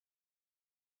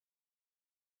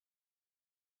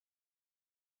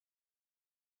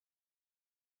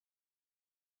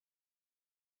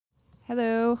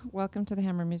Hello, welcome to the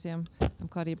Hammer Museum. I'm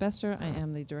Claudia Bester. I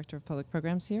am the Director of Public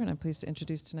Programs here, and I'm pleased to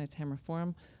introduce tonight's Hammer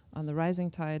Forum on the rising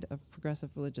tide of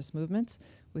progressive religious movements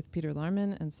with Peter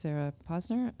Laarman and Sarah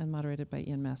Posner, and moderated by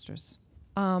Ian Masters.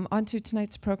 On to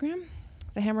tonight's program.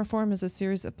 The Hammer Forum is a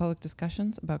series of public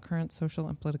discussions about current social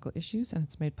and political issues, and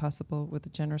it's made possible with the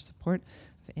generous support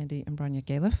of Andy and Branya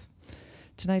Galef.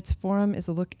 Tonight's forum is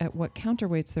a look at what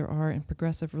counterweights there are in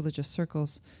progressive religious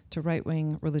circles to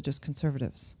right-wing religious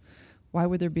conservatives. Why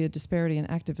would there be a disparity in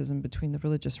activism between the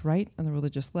religious right and the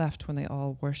religious left when they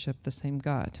all worship the same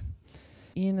God?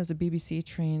 Ian is a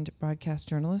BBC-trained broadcast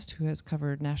journalist who has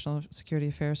covered national security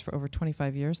affairs for over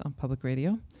 25 years on public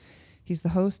radio. He's the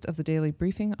host of the Daily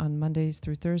Briefing on Mondays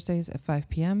through Thursdays at 5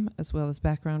 p.m., as well as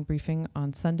Background Briefing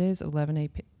on Sundays at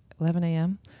 11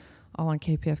 a.m., all on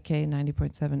KPFK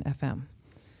 90.7 FM.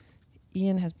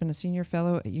 Ian has been a senior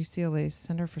fellow at UCLA's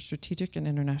Center for Strategic and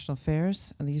International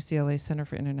Affairs and the UCLA Center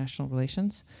for International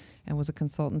Relations, and was a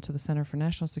consultant to the Center for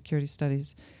National Security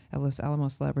Studies at Los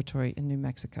Alamos Laboratory in New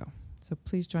Mexico. So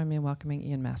please join me in welcoming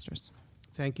Ian Masters.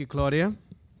 Thank you, Claudia,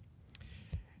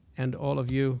 and all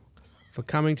of you for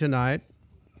coming tonight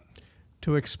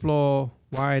to explore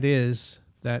why it is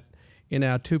that in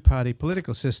our two-party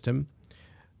political system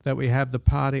that we have the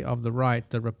party of the right,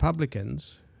 the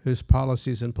Republicans, whose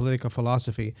policies and political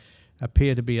philosophy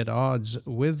appear to be at odds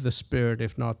with the spirit,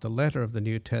 if not the letter, of the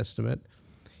New Testament,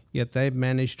 yet they've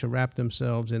managed to wrap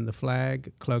themselves in the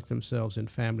flag, cloak themselves in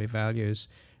family values,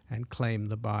 and claim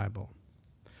the Bible.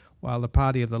 While the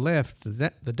party of the left,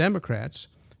 the Democrats,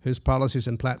 whose policies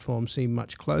and platforms seem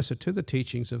much closer to the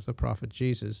teachings of the prophet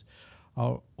Jesus,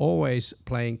 are always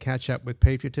playing catch-up with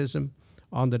patriotism,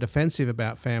 on the defensive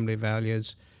about family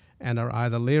values, and are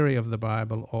either leery of the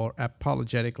Bible or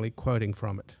apologetically quoting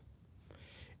from it.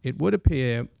 It would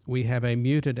appear we have a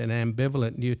muted and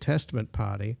ambivalent New Testament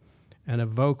party and a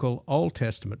vocal Old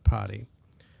Testament party,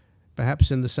 perhaps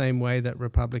in the same way that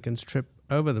Republicans trip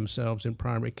over themselves in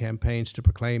primary campaigns to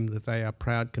proclaim that they are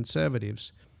proud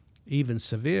conservatives, even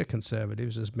severe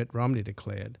conservatives, as Mitt Romney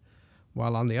declared,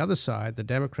 while on the other side, the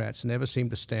Democrats never seem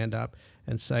to stand up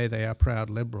and say they are proud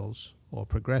liberals or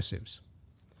progressives.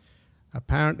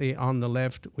 Apparently, on the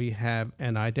left, we have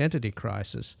an identity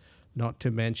crisis, not to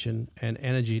mention an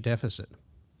energy deficit.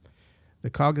 The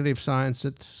cognitive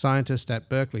scientist at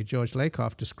Berkeley, George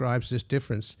Lakoff, describes this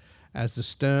difference as the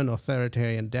stern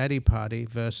authoritarian daddy party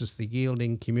versus the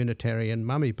yielding communitarian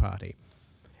mummy party.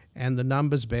 And the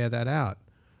numbers bear that out,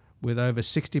 with over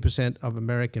 60% of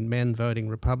American men voting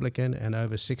Republican and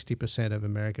over 60% of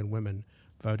American women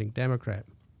voting Democrat.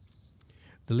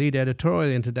 The lead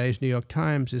editorial in today's New York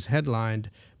Times is headlined,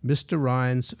 "Mr.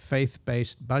 Ryan's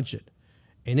Faith-Based Budget."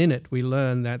 And in it, we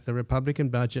learn that the Republican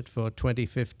budget for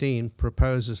 2015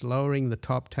 proposes lowering the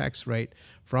top tax rate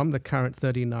from the current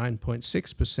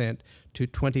 39.6% to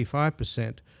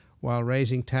 25%, while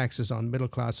raising taxes on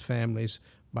middle-class families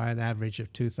by an average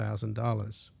of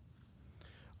 $2,000.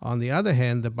 On the other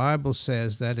hand, the Bible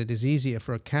says that it is easier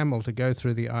for a camel to go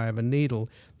through the eye of a needle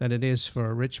than it is for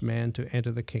a rich man to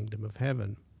enter the kingdom of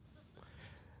heaven.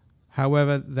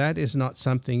 However, that is not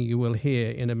something you will hear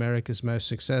in America's most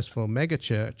successful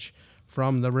megachurch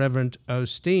from the Reverend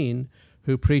Osteen,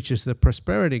 who preaches the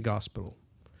prosperity gospel.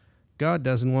 God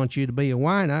doesn't want you to be a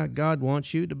whiner, God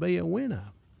wants you to be a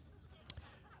winner.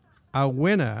 A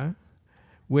winner,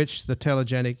 which the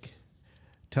telegenic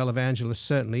televangelist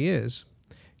certainly is,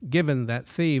 given that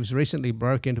thieves recently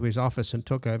broke into his office and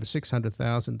took over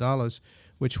 $600,000,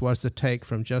 which was the take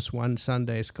from just one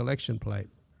Sunday's collection plate.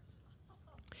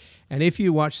 And if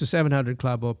you watch the 700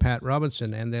 Club or Pat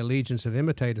Robertson and their legions of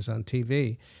imitators on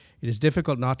TV, it is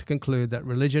difficult not to conclude that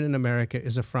religion in America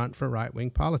is a front for right-wing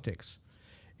politics.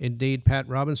 Indeed, Pat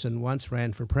Robertson once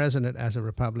ran for president as a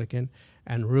Republican,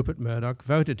 and Rupert Murdoch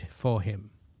voted for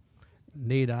him.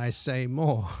 Need I say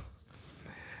more?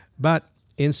 But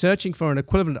in searching for an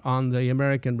equivalent on the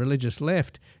American religious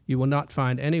left, you will not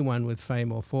find anyone with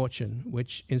fame or fortune,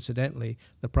 which, incidentally,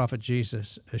 the prophet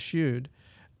Jesus eschewed,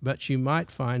 but you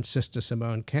might find Sister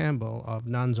Simone Campbell of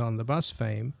Nuns on the Bus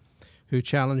fame, who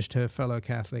challenged her fellow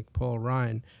Catholic Paul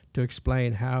Ryan to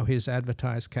explain how his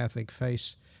advertised Catholic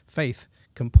faith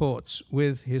comports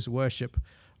with his worship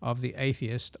of the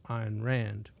atheist Ayn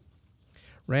Rand.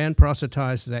 Rand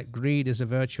proselytized that greed is a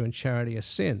virtue and charity a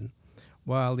sin,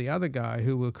 while the other guy,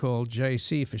 who we'll call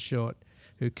JC for short,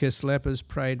 who kissed lepers,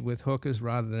 prayed with hookers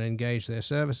rather than engage their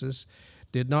services,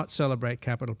 did not celebrate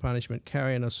capital punishment,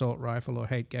 carry an assault rifle, or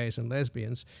hate gays and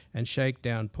lesbians, and shake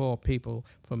down poor people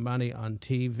for money on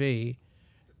TV,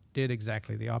 did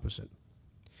exactly the opposite.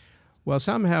 Well,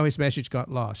 somehow his message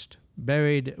got lost,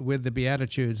 buried with the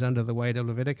Beatitudes under the weight of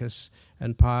Leviticus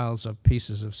and piles of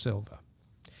pieces of silver.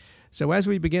 So as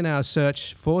we begin our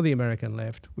search for the American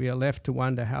left, we are left to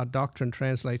wonder how doctrine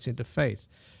translates into faith.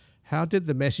 How did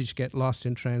the message get lost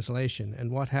in translation,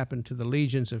 and what happened to the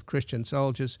legions of Christian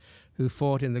soldiers who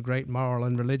fought in the great moral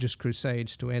and religious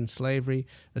crusades to end slavery,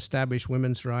 establish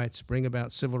women's rights, bring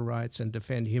about civil rights, and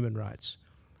defend human rights?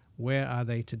 Where are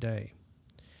they today?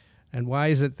 And why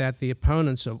is it that the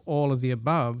opponents of all of the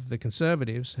above, the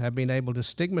conservatives, have been able to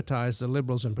stigmatize the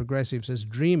liberals and progressives as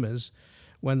dreamers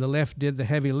when the left did the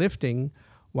heavy lifting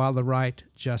while the right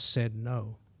just said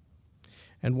no?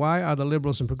 And why are the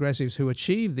liberals and progressives who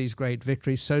achieve these great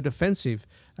victories so defensive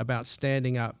about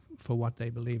standing up for what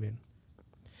they believe in?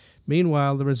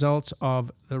 Meanwhile, the results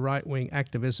of the right-wing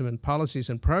activism and policies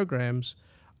and programs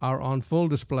are on full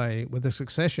display, with a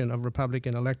succession of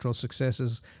Republican electoral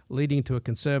successes leading to a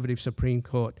conservative Supreme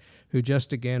Court who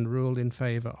just again ruled in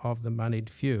favor of the moneyed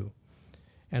few.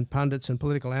 And pundits and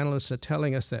political analysts are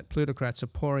telling us that plutocrats are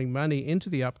pouring money into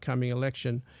the upcoming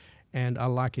election and are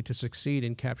likely to succeed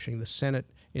in capturing the Senate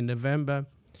in November,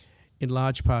 in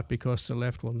large part because the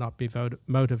left will not be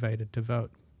motivated to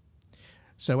vote.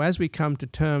 So as we come to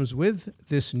terms with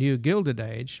this new Gilded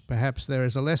Age, perhaps there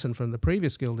is a lesson from the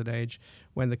previous Gilded Age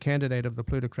when the candidate of the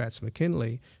plutocrats,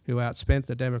 McKinley, who outspent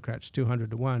the Democrats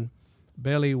 200-1,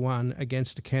 barely won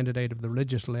against a candidate of the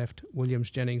religious left,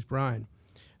 Williams Jennings Bryan,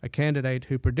 a candidate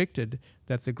who predicted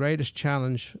that the greatest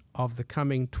challenge of the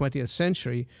coming 20th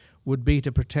century would be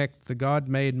to protect the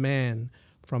God-made man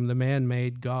from the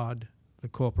man-made God, the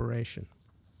corporation.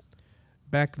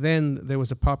 Back then, there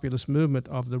was a populist movement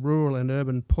of the rural and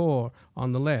urban poor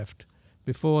on the left,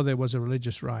 before there was a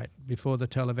religious right, before the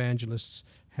televangelists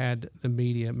had the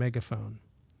media megaphone.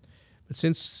 But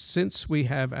since we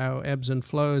have our ebbs and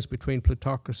flows between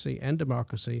plutocracy and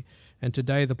democracy, and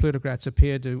today the plutocrats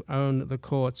appear to own the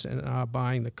courts and are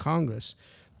buying the Congress,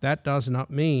 that does not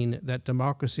mean that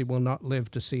democracy will not live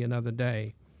to see another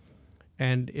day.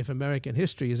 And if American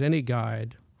history is any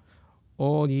guide,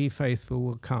 all ye faithful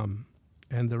will come,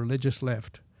 and the religious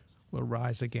left will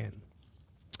rise again.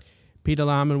 Peter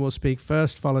Laarman will speak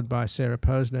first, followed by Sarah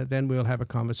Posner. Then we'll have a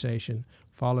conversation,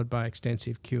 followed by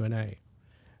extensive Q&A.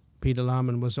 Peter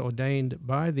Laarman was ordained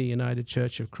by the United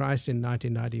Church of Christ in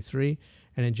 1993,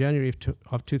 and in January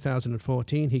of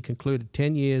 2014, he concluded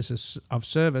 10 years of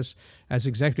service as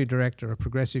Executive Director of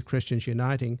Progressive Christians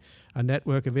Uniting, a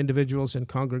network of individuals and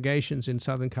congregations in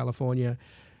Southern California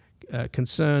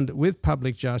concerned with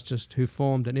public justice, who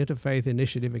formed an interfaith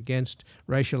initiative against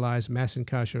racialized mass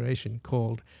incarceration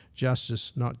called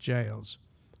Justice Not Jails.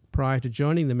 Prior to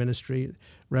joining the ministry,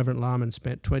 Reverend Laarman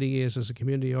spent 20 years as a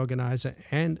community organizer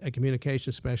and a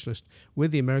communications specialist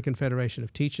with the American Federation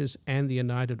of Teachers and the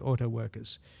United Auto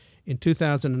Workers. In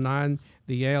 2009,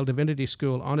 the Yale Divinity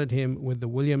School honored him with the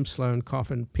William Sloane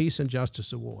Coffin Peace and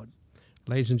Justice Award.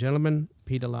 Ladies and gentlemen,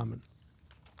 Peter Laarman.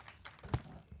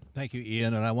 Thank you,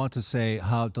 Ian, and I want to say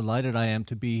how delighted I am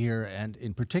to be here, and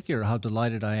in particular, how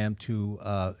delighted I am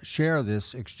to share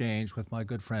this exchange with my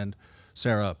good friend,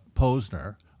 Sarah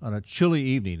Posner, on a chilly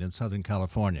evening in Southern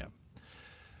California.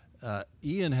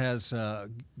 Ian has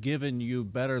given you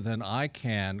better than I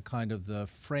can kind of the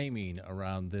framing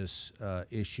around this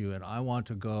issue, and I want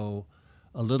to go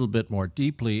a little bit more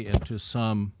deeply into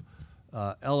some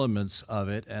elements of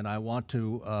it, and I want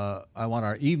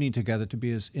our evening together to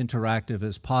be as interactive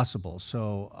as possible.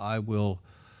 So I will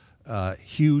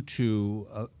hew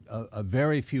to a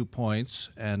very few points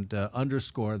and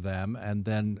underscore them, and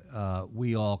then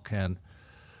we all can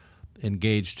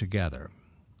engage together.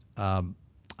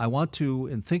 I want to,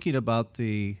 in thinking about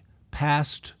the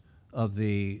past of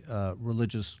the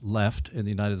religious left in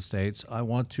the United States, I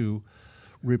want to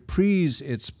reprise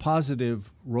its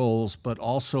positive roles, but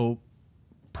also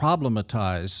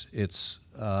problematize its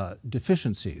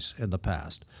deficiencies in the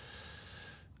past.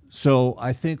 So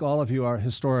I think all of you are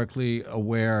historically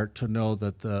aware to know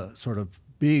that the sort of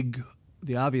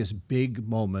the obvious big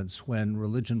moments when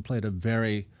religion played a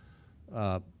very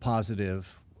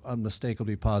positive,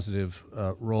 unmistakably positive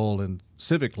role in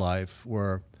civic life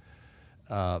were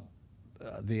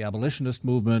the abolitionist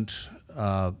movement,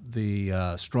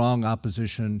 the strong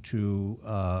opposition to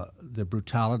the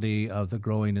brutality of the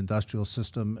growing industrial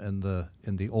system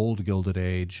in the old Gilded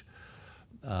Age,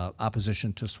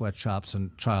 opposition to sweatshops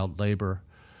and child labor,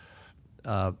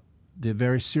 the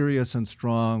very serious and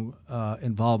strong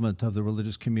involvement of the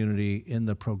religious community in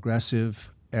the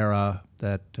progressive era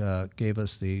that gave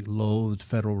us the loathed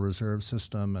Federal Reserve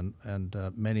System and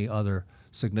many other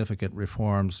significant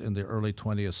reforms in the early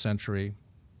 20th century.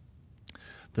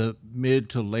 The mid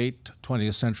to late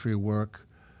 20th century work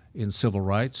in civil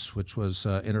rights, which was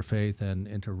interfaith and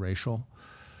interracial.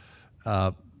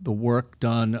 The work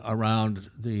done around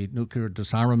the nuclear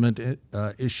disarmament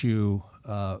issue,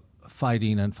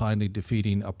 fighting and finally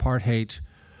defeating apartheid,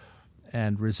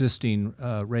 and resisting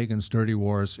Reagan's dirty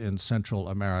wars in Central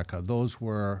America. Those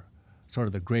were sort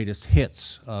of the greatest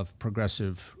hits of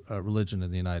progressive religion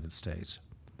in the United States.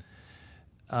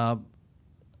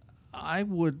 I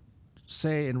would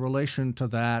say in relation to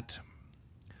that,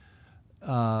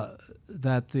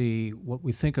 that what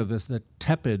we think of as the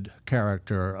tepid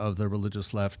character of the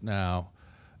religious left now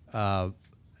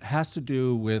has to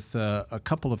do with a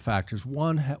couple of factors.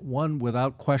 One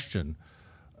without question,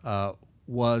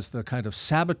 was the kind of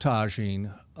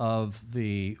sabotaging of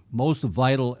the most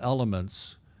vital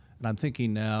elements, and I'm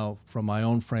thinking now from my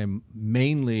own frame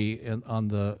mainly on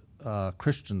the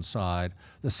Christian side,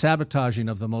 the sabotaging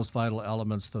of the most vital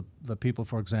elements, the people,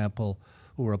 for example,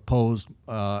 who were opposed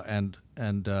and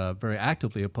very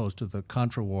actively opposed to the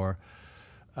Contra War,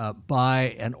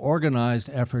 by an organized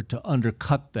effort to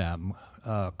undercut them,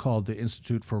 called the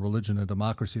Institute for Religion and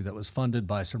Democracy, that was funded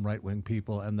by some right-wing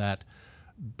people, and that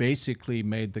basically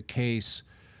made the case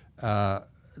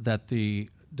that the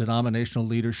denominational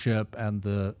leadership and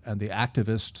the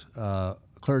activist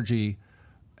clergy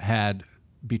had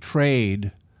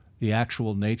betrayed the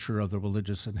actual nature of the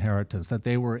religious inheritance, that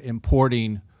they were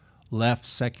importing left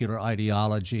secular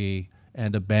ideology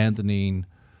and abandoning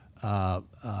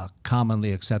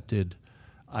commonly accepted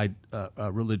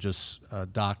religious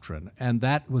doctrine. And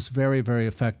that was very, very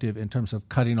effective in terms of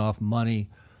cutting off money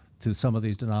to some of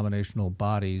these denominational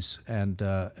bodies and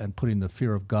putting the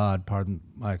fear of God, pardon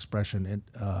my expression,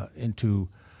 into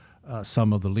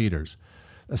some of the leaders.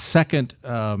 A second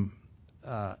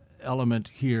element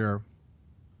here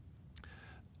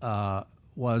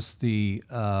was the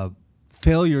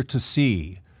failure to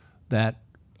see that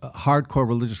hardcore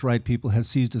religious right people had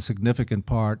seized a significant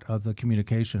part of the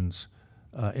communications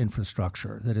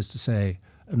infrastructure. That is to say,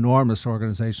 enormous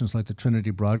organizations like the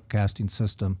Trinity Broadcasting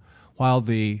System, while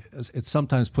it's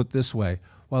sometimes put this way,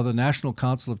 while the National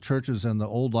Council of Churches and the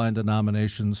old line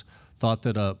denominations thought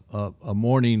that a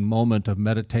morning moment of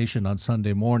meditation on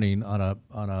Sunday morning on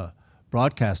a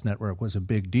broadcast network was a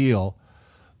big deal,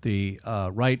 the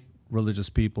right religious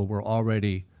people were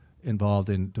already involved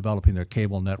in developing their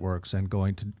cable networks and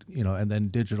going to, and then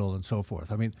digital and so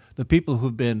forth. I mean, the people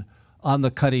who've been on the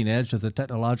cutting edge of the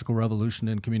technological revolution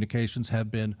in communications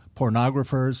have been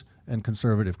pornographers and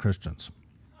conservative Christians.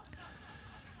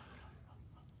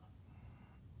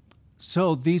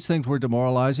 So these things were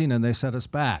demoralizing and they set us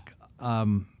back.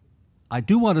 I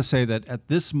do want to say that at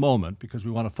this moment, because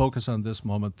we want to focus on this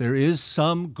moment, there is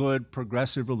some good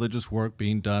progressive religious work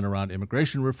being done around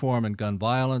immigration reform and gun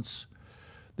violence.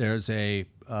 There's a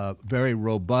very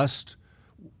robust,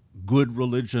 good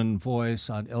religion voice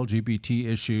on LGBT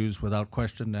issues, without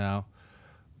question now.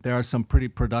 There are some pretty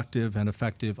productive and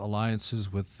effective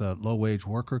alliances with low-wage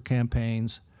worker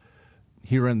campaigns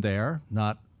here and there,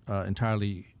 not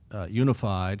entirely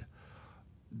unified.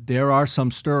 There are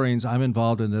some stirrings. I'm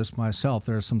involved in this myself.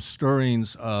 There are some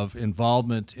stirrings of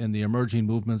involvement in the emerging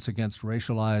movements against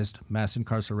racialized mass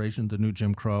incarceration, the new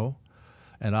Jim Crow,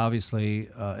 and obviously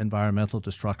environmental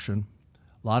destruction.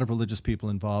 A lot of religious people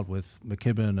involved with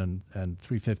McKibben and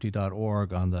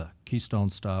 350.org on the Keystone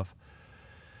stuff.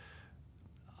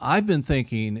 I've been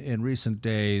thinking in recent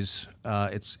days,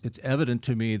 it's evident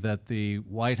to me that the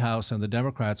White House and the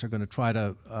Democrats are going to try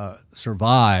to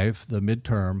survive the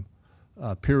midterm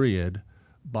period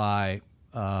by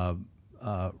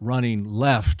running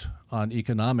left on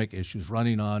economic issues,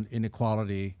 running on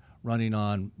inequality, running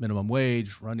on minimum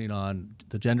wage, running on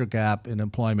the gender gap in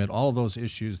employment, all of those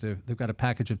issues. They've got a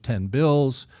package of 10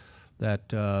 bills that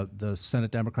the Senate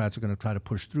Democrats are going to try to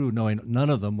push through, knowing none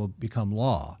of them will become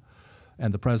law.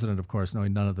 And the president, of course,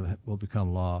 knowing none of them will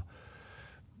become law.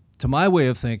 To my way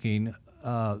of thinking,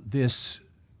 this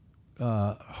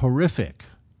horrific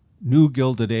new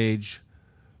Gilded Age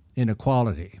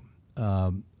inequality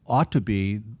ought to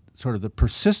be sort of the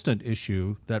persistent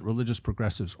issue that religious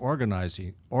progressives organize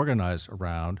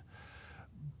around,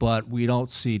 but we don't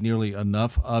see nearly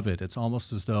enough of it. It's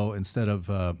almost as though instead of,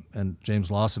 and James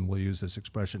Lawson will use this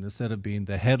expression, instead of being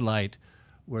the headlight,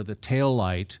 we're the tail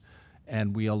light,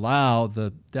 and we allow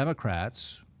the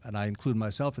Democrats, and I include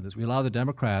myself in this, we allow the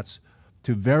Democrats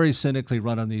to very cynically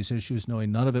run on these issues,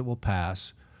 knowing none of it will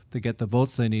pass, to get the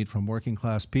votes they need from working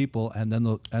class people, and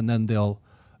then they'll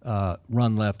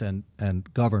run left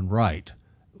and govern right,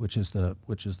 which is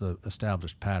the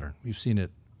established pattern. We've seen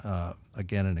it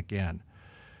again and again,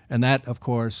 and that, of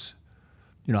course,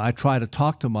 I try to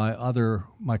talk to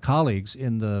my colleagues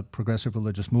in the progressive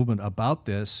religious movement about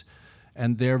this,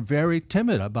 and they're very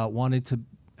timid about wanting to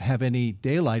have any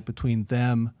daylight between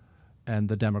them and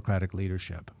the Democratic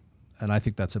leadership. And I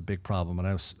think that's a big problem,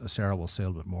 and Sarah will say a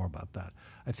little bit more about that.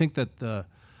 I think that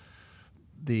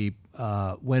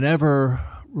whenever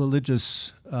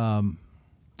religious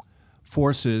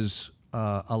forces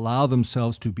allow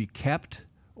themselves to be kept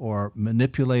or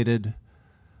manipulated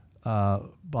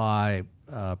by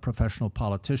professional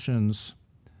politicians,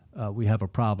 we have a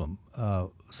problem.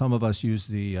 Some of us use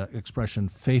the expression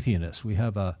faithiness. We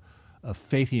have a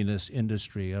faithiness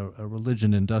industry, a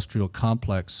religion industrial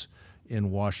complex in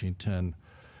Washington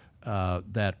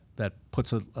that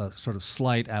puts a sort of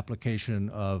slight application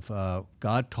of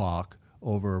God talk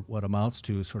over what amounts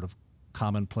to sort of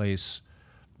commonplace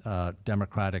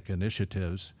democratic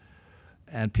initiatives.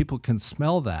 And people can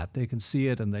smell that. They can see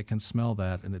it and they can smell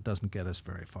that, and it doesn't get us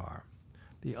very far.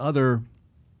 The other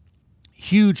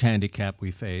huge handicap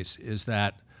we face is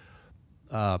that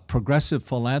progressive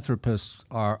philanthropists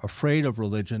are afraid of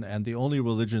religion, and the only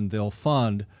religion they'll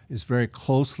fund is very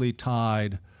closely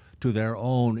tied to their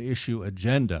own issue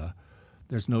agenda.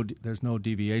 There's no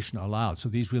deviation allowed. So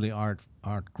these really aren't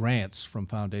grants from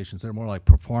foundations. They're more like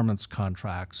performance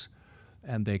contracts,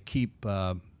 and they keep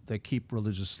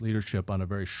religious leadership on a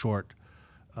very short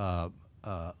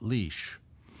leash.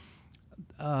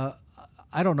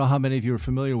 I don't know how many of you are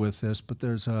familiar with this, but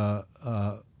there's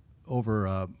over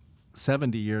a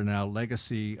 70-year now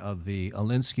legacy of the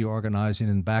Alinsky organizing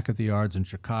in back of the yards in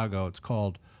Chicago. It's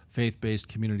called faith-based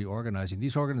community organizing.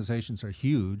 These organizations are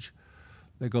huge.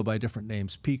 They go by different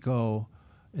names: PICO,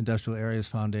 Industrial Areas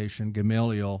Foundation,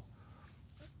 Gamaliel.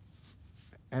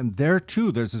 And there,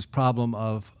 too, there's this problem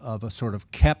of a sort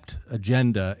of kept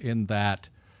agenda in that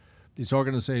these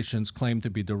organizations claim to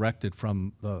be directed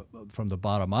from the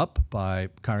bottom up by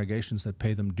congregations that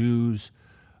pay them dues.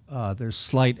 There's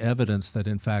slight evidence that,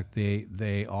 in fact,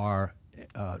 they are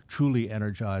truly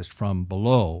energized from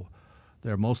below.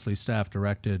 They're mostly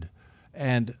staff-directed.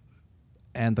 And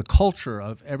the culture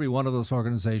of every one of those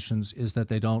organizations is that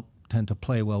they don't tend to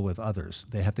play well with others.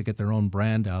 They have to get their own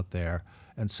brand out there.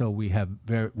 And so we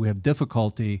have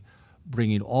difficulty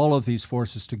bringing all of these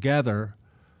forces together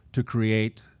to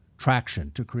create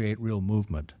traction, to create real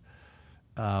movement.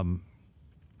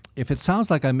 If it sounds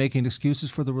like I'm making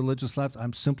excuses for the religious left,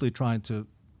 I'm simply trying to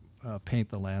paint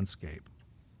the landscape.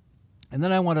 And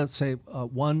then I want to say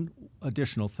one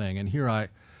additional thing, and here I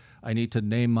need to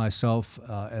name myself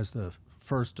as the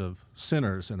first of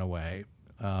sinners in a way.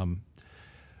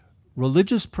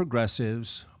 Religious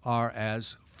progressives are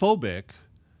as phobic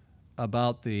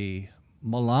about the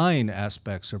malign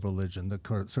aspects of religion, the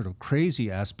sort of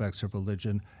crazy aspects of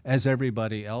religion, as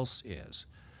everybody else is.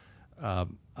 I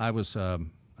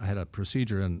had a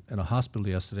procedure in a hospital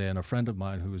yesterday, and a friend of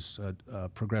mine who's a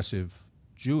progressive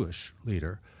Jewish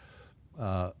leader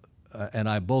and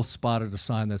I both spotted a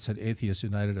sign that said Atheists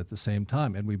United at the same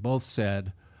time, and we both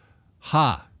said,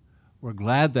 ha, we're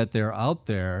glad that they're out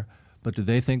there, but do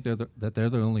they think that they're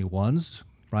the only ones?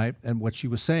 Right? And what she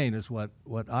was saying is what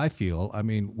I feel. I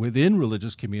mean, within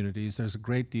religious communities, there's a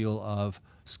great deal of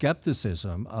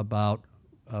skepticism about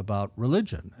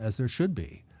religion, as there should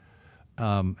be.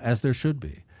 The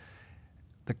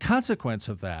consequence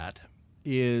of that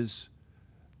is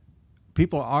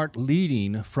people aren't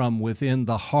leading from within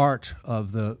the heart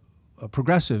of the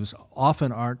progressives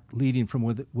often aren't leading from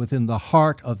within the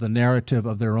heart of the narrative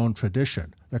of their own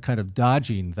tradition. They're kind of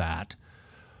dodging that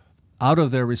out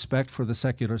of their respect for the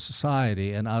secular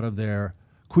society and out of their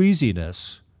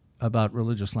queasiness about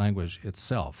religious language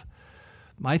itself.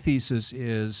 My thesis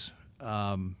is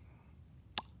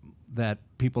that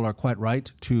people are quite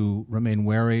right to remain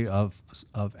wary of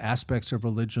aspects of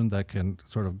religion that can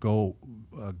sort of go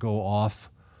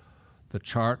off the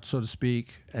chart, so to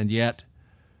speak, and yet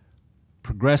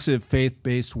progressive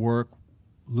faith-based work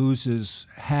loses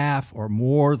half or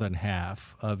more than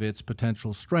half of its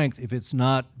potential strength if it's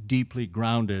not deeply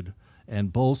grounded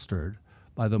and bolstered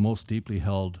by the most deeply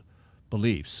held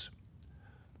beliefs.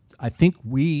 I think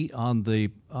we on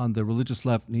the religious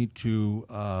left need to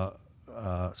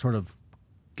sort of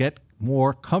get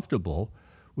more comfortable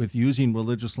with using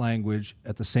religious language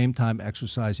at the same time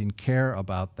exercising care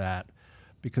about that,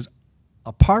 because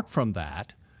apart from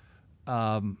that,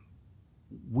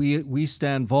 we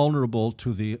stand vulnerable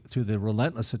to the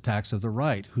relentless attacks of the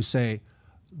right, who say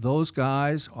those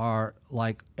guys are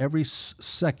like every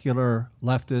secular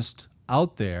leftist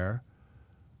out there.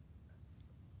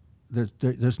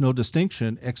 There's no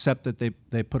distinction except that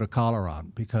they put a collar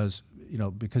on, because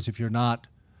if you're not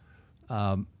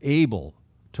able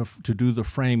to do the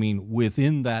framing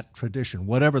within that tradition,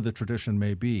 whatever the tradition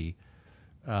may be,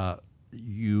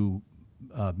 you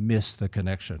miss the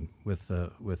connection with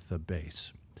the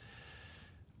base.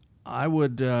 I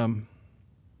would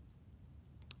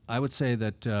say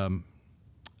that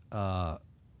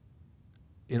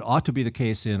it ought to be the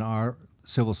case in our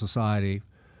civil society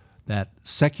that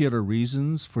secular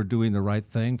reasons for doing the right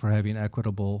thing, for having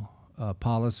equitable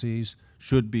policies,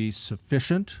 should be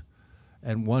sufficient,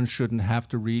 and one shouldn't have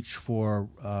to reach for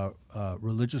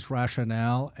religious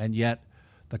rationale, and yet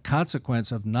the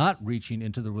consequence of not reaching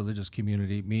into the religious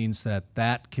community means that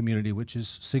that community, which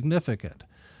is significant.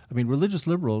 I mean, religious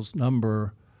liberals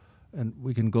number, and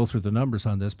we can go through the numbers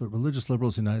on this, but religious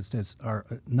liberals in the United States are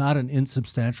not an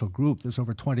insubstantial group. There's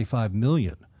over 25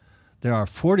 million. There are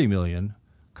 40 million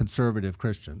conservative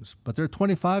Christians, but there are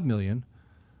 25 million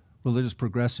religious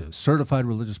progressives, certified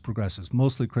religious progressives,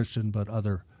 mostly Christian, but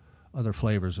other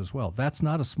flavors as well. That's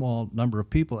not a small number of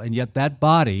people, and yet that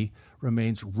body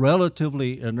remains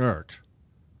relatively inert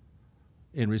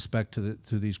in respect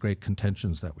to these great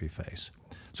contentions that we face.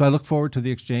 So I look forward to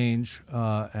the exchange,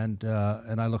 and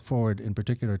I look forward in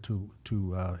particular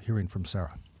to hearing from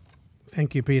Sarah.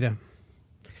 Thank you, Peter.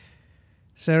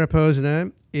 Sarah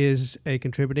Posner is a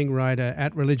contributing writer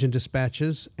at Religion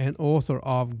Dispatches and author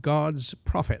of God's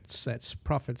Prophets, that's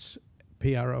Prophets,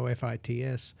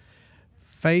 Profits,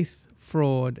 Faith,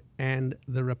 Fraud, and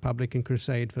the Republican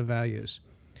Crusade for Values.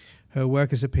 Her work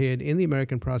has appeared in the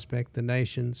American Prospect, The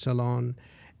Nation, Salon,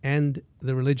 and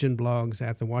the religion blogs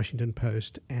at The Washington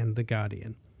Post and The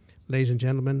Guardian. Ladies and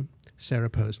gentlemen, Sarah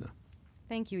Posner.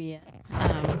 Thank you, Ian.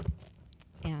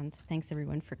 And thanks,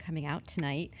 everyone, for coming out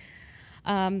tonight.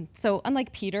 So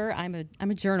unlike Peter, I'm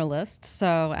a journalist,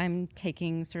 so I'm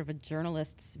taking sort of a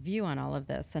journalist's view on all of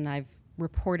this, and I've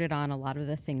reported on a lot of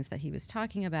the things that he was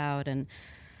talking about and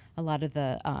a lot of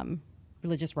the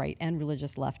religious right and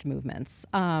religious left movements.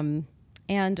 And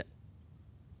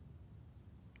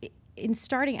in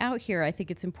starting out here, I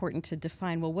think it's important to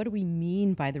define, well, what do we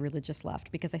mean by the religious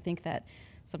left? Because I think that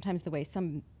sometimes the way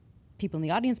some people in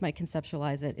the audience might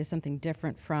conceptualize it is something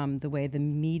different from the way the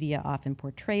media often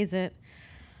portrays it.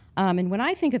 And when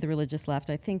I think of the religious left,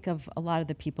 I think of a lot of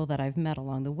the people that I've met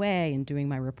along the way in doing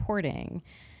my reporting.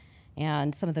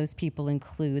 And some of those people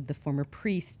include the former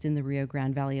priest in the Rio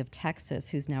Grande Valley of Texas,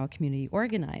 who's now a community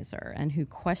organizer and who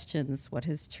questions what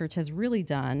his church has really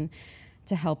done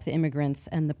to help the immigrants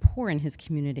and the poor in his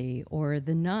community, or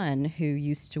the nun who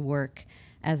used to work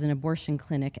as an abortion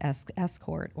clinic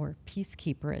escort, or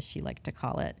peacekeeper as she liked to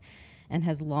call it, and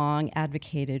has long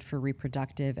advocated for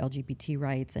reproductive LGBT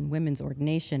rights and women's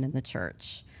ordination in the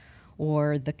church.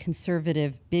 Or the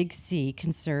conservative, big C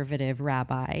conservative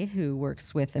rabbi who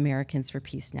works with Americans for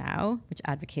Peace Now, which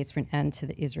advocates for an end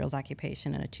to Israel's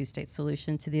occupation and a two-state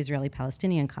solution to the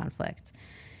Israeli-Palestinian conflict.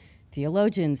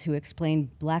 Theologians who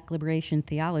explained Black liberation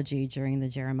theology during the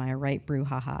Jeremiah Wright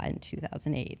brouhaha in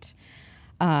 2008.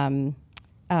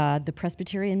 The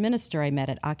Presbyterian minister I met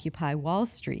at Occupy Wall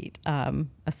Street, a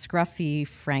scruffy,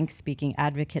 frank-speaking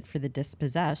advocate for the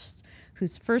dispossessed,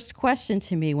 whose first question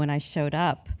to me when I showed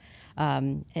up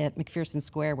at McPherson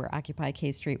Square, where Occupy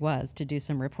K Street was, to do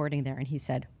some reporting there, and he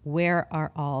said, "Where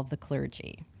are all the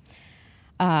clergy?"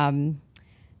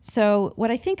 So what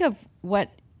I think of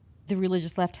what the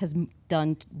religious left has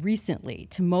done recently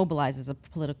to mobilize as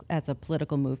a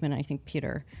political movement, and I think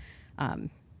Peter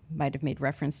might have made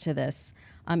reference to this,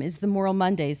 is the Moral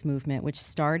Mondays movement, which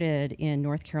started in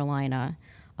North Carolina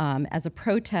as a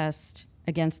protest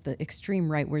against the extreme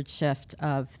rightward shift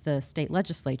of the state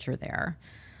legislature there.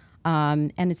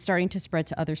 And it's starting to spread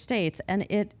to other states. And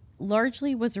it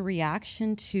largely was a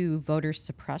reaction to voter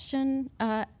suppression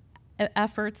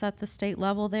efforts at the state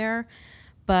level there,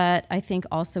 but I think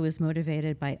also is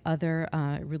motivated by other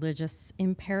religious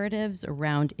imperatives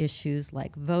around issues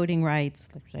like voting rights,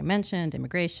 which I mentioned,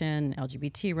 immigration,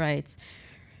 LGBT rights,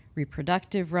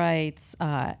 reproductive rights,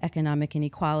 economic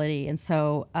inequality. And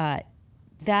so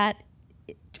that,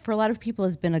 for a lot of people,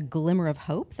 has been a glimmer of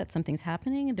hope that something's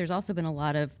happening. There's also been a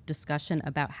lot of discussion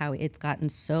about how it's gotten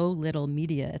so little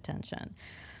media attention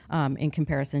in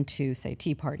comparison to, say,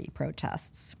 Tea Party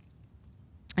protests.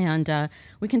 And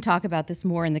we can talk about this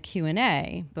more in the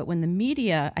Q&A, but when the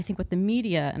media, I think what the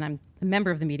media, and I'm a member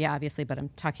of the media, obviously, but I'm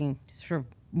talking sort of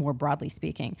more broadly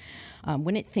speaking,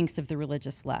 when it thinks of the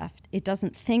religious left, it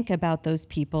doesn't think about those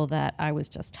people that I was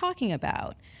just talking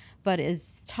about, but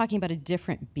is talking about a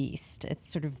different beast. It's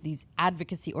sort of these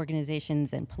advocacy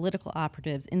organizations and political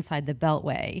operatives inside the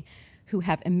Beltway who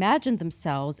have imagined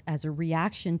themselves as a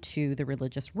reaction to the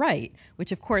religious right,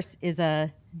 which of course is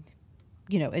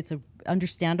it's an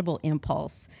understandable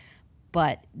impulse,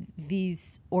 But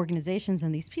these organizations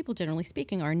and these people, generally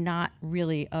speaking, are not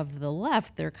really of the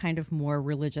left. They're kind of more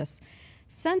religious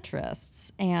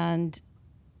centrists, and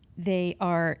they've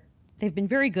been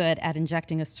very good at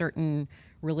injecting a certain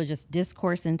religious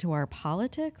discourse into our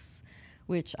politics,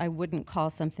 which I wouldn't call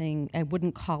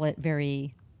it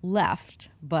very left,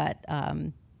 but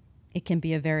it can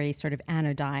be a very sort of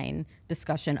anodyne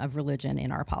discussion of religion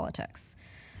in our politics.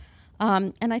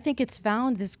 And I think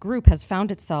this group has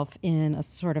found itself in a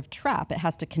sort of trap. It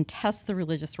has to contest the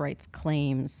religious rights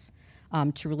claims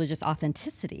to religious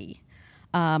authenticity,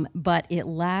 but it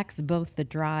lacks both the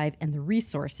drive and the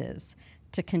resources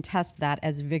to contest that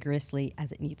as vigorously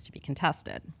as it needs to be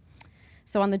contested.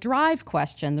 So on the drive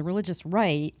question, the religious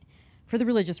right,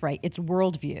 its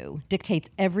worldview dictates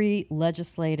every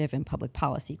legislative and public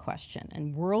policy question.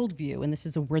 And worldview, and this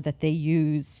is a word that they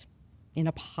use in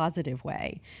a positive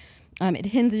way, it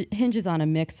hinges on a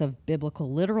mix of biblical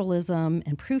literalism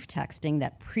and proof texting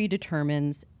that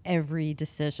predetermines every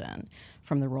decision,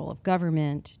 from the role of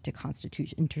government to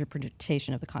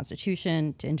interpretation of the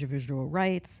Constitution to individual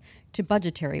rights to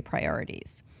budgetary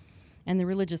priorities. And the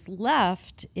religious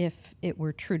left, if it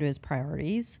were true to its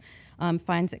priorities,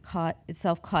 finds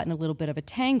itself caught in a little bit of a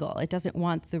tangle. It doesn't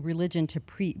want the religion to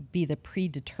be the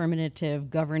predeterminative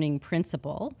governing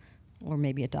principle, or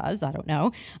maybe it does, I don't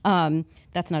know.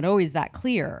 That's not always that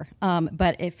clear.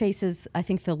 But I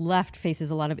think the left faces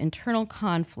a lot of internal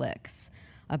conflicts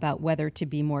about whether to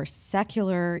be more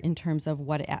secular in terms of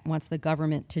what it wants the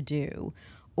government to do,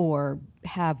 or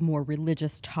have more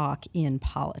religious talk in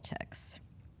politics.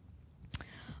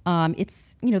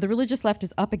 The religious left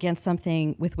is up against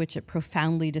something with which it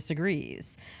profoundly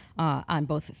disagrees on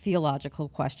both theological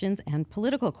questions and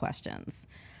political questions.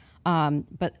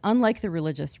 But unlike the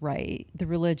religious right, the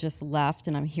religious left,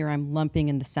 and I'm lumping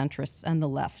in the centrists and the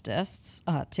leftists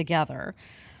together,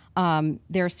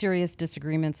 there are serious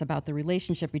disagreements about the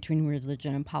relationship between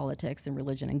religion and politics and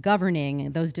religion and governing,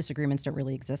 and those disagreements don't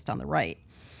really exist on the right.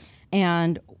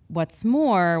 And what's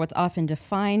often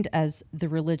defined as the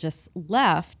religious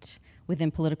left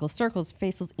within political circles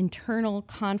faces internal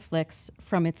conflicts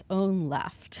from its own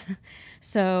left.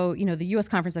 So, the U.S.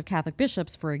 Conference of Catholic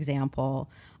Bishops, for example,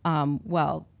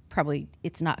 probably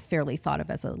it's not fairly thought of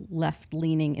as a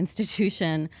left-leaning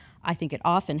institution. I think it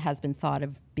often has been thought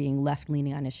of being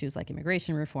left-leaning on issues like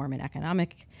immigration reform and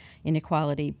economic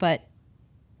inequality, but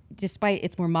despite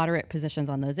its more moderate positions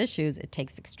on those issues, it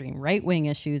takes extreme right-wing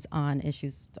issues on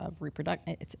issues of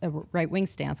it's a right-wing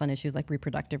stance on issues like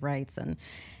reproductive rights and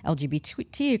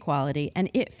LGBT equality, and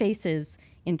it faces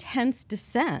intense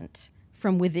dissent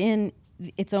from within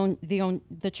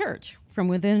the church, from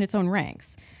within its own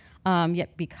ranks.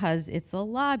 Yet because it's a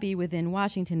lobby within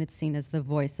Washington, it's seen as the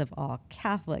voice of all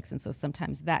Catholics, and so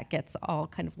sometimes that gets all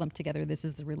kind of lumped together. This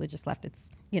is the religious left.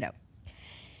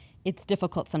 It's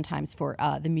difficult sometimes for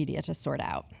the media to sort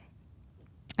out.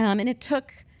 And it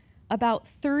took about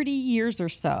 30 years or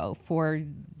so for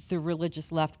the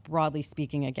religious left, broadly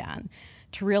speaking again,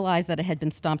 to realize that it had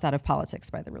been stomped out of politics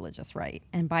by the religious right.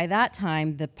 And by that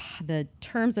time, the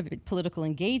terms of political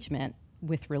engagement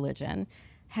with religion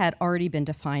had already been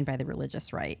defined by the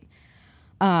religious right.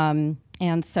 And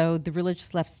so the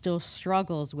religious left still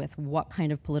struggles with what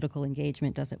kind of political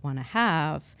engagement does it want to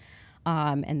have.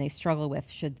 And they struggle with,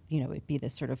 should it be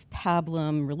this sort of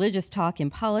pablum religious talk in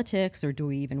politics, or do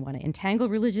we even want to entangle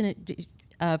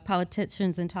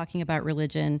politicians in talking about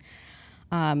religion?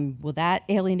 Will that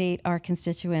alienate our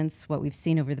constituents? What we've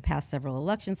seen over the past several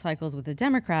election cycles with the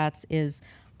Democrats is,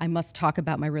 I must talk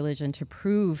about my religion to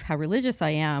prove how religious I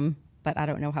am, but I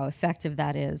don't know how effective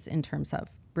that is in terms of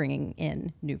bringing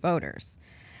in new voters.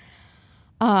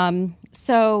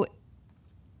 So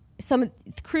some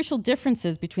crucial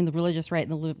differences between the religious right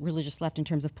and the religious left in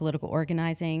terms of political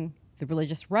organizing. The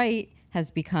religious right has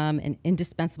become an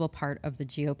indispensable part of the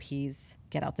GOP's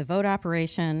get out the vote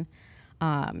operation,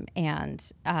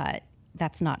 and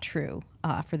that's not true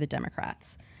for the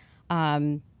Democrats.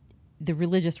 The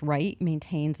religious right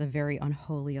maintains a very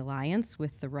unholy alliance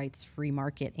with the right's free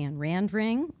market and Rand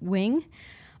wing.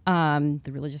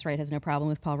 The religious right has no problem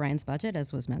with Paul Ryan's budget,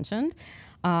 as was mentioned,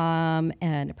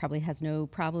 and it probably has no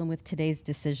problem with today's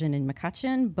decision in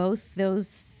McCutcheon. Both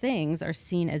those things are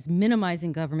seen as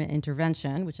minimizing government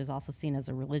intervention, which is also seen as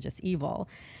a religious evil,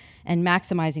 and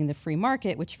maximizing the free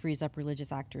market, which frees up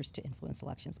religious actors to influence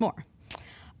elections more.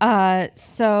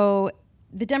 So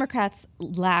the Democrats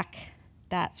lack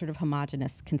that sort of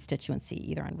homogenous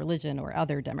constituency, either on religion or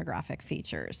other demographic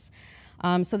features.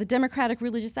 So the Democratic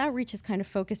religious outreach is kind of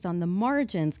focused on the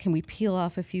margins. Can we peel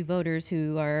off a few voters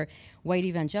who are white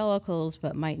evangelicals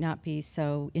but might not be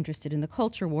so interested in the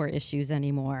culture war issues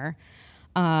anymore?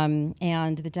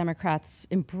 And the Democrats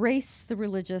embrace the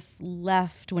religious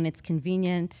left when it's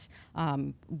convenient.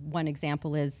 One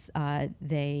example is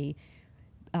they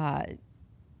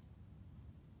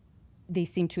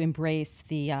seem to embrace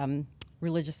the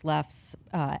religious left's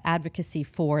advocacy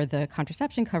for the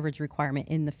contraception coverage requirement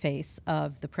in the face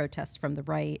of the protests from the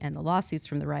right and the lawsuits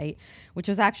from the right, which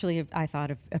was actually, I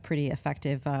thought, a pretty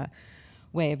effective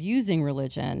way of using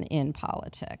religion in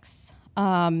politics.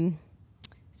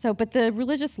 But the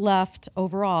religious left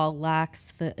overall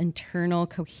lacks the internal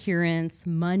coherence,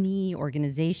 money,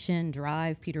 organization,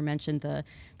 drive. Peter mentioned the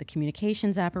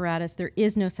communications apparatus. There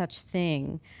is no such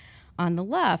thing on the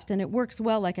left, and it works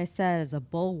well, like I said, as a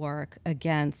bulwark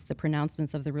against the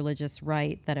pronouncements of the religious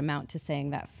right that amount to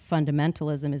saying that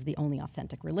fundamentalism is the only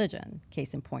authentic religion.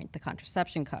 Case in point, the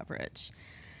contraception coverage.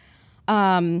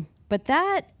 But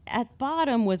that, at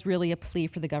bottom, was really a plea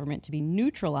for the government to be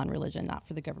neutral on religion, not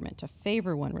for the government to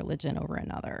favor one religion over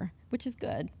another, which is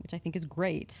good, which I think is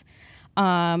great.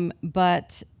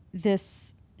 But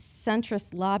this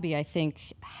centrist lobby, I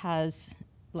think, has,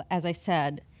 as I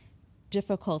said,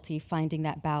 difficulty finding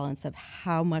that balance of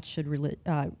how much should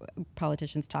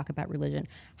politicians talk about religion,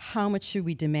 how much should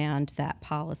we demand that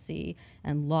policy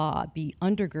and law be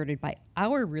undergirded by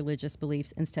our religious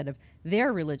beliefs instead of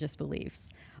their religious beliefs,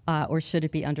 or should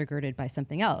it be undergirded by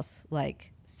something else,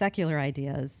 like secular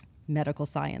ideas, medical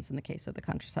science in the case of the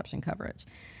contraception coverage.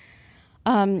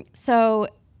 So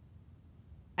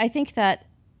I think that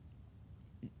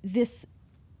this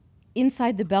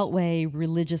inside the Beltway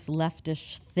religious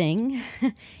leftish thing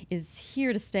is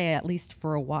here to stay, at least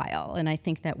for a while. And I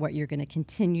think that what you're going to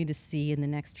continue to see in the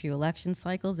next few election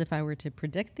cycles, if I were to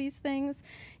predict these things,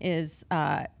 is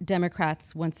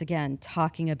Democrats once again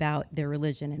talking about their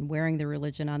religion and wearing their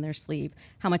religion on their sleeve.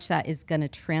 How much that is going to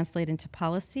translate into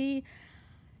policy,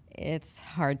 it's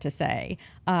hard to say.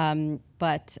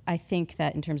 But I think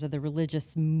that in terms of the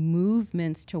religious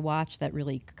movements to watch that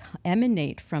really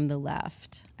emanate from the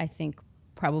left, I think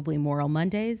probably Moral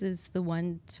Mondays is the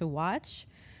one to watch.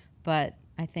 But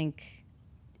I think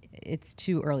it's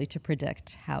too early to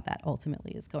predict how that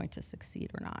ultimately is going to succeed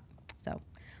or not. So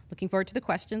looking forward to the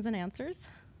questions and answers.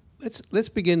 Let's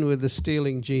begin with the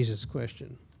stealing Jesus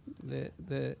question.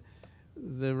 The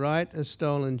right has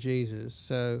stolen Jesus,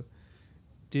 so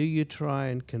do you try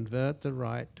and convert the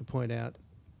right to point out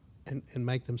and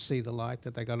make them see the light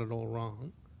that they got it all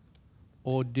wrong?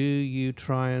 Or do you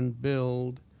try and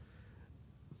build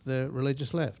the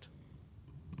religious left?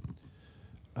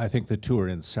 I think the two are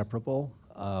inseparable.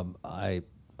 I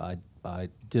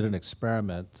did an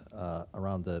experiment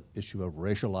around the issue of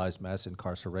racialized mass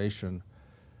incarceration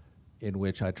in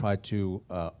which I tried to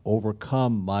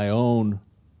overcome my own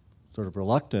sort of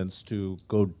reluctance to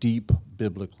go deep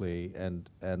biblically, and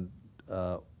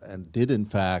did in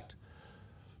fact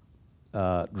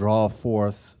draw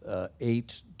forth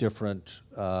 8 different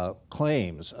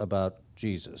claims about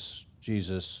Jesus.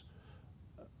 Jesus,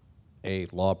 a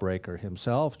lawbreaker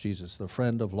himself. Jesus, the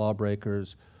friend of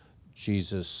lawbreakers.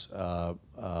 Jesus,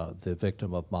 the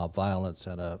victim of mob violence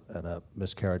and a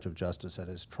miscarriage of justice at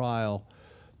his trial.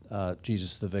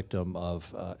 Jesus, the victim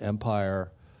of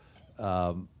empire.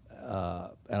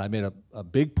 And I made a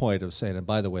big point of saying, and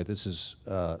by the way, this is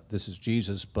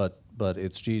Jesus, but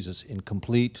it's Jesus in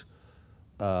complete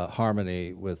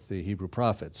harmony with the Hebrew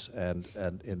prophets, and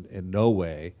in no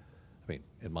way, I mean,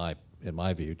 in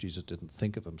my view, Jesus didn't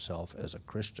think of himself as a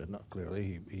Christian.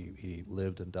 Clearly, he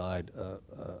lived and died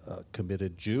a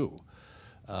committed Jew.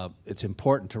 It's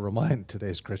important to remind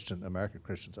today's American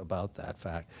Christians about that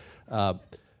fact.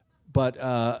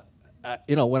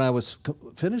 You know, when I was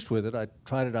finished with it, I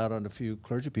tried it out on a few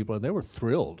clergy people, and they were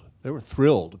thrilled. They were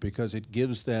thrilled because it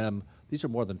gives them, these are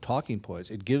more than talking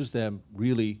points, it gives them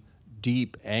really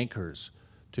deep anchors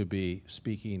to be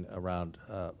speaking around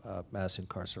mass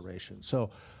incarceration. So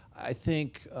I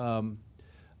think you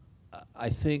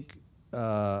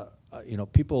know,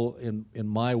 people in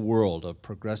my world of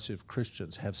progressive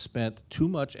Christians have spent too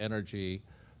much energy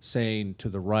saying to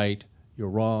the right, you're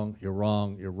wrong, you're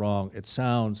wrong, you're wrong. It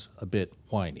sounds a bit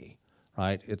whiny,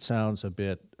 right? It sounds a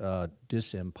bit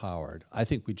disempowered. I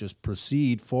think we just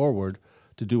proceed forward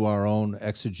to do our own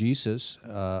exegesis,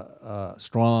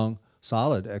 strong,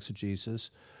 solid exegesis,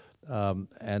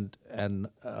 and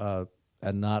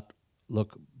not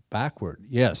look backward.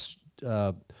 Yes,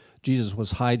 Jesus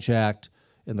was hijacked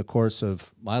in the course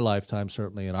of my lifetime,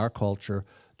 certainly in our culture.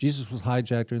 Jesus was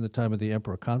hijacked during the time of the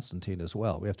Emperor Constantine as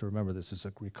well. We have to remember this is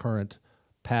a recurrent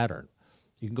pattern.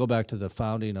 you can go back to the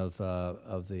founding of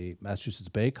the Massachusetts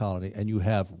Bay Colony, and you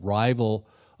have rival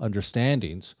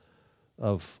understandings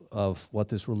of what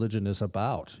this religion is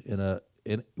about.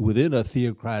 Within a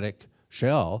theocratic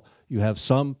shell, you have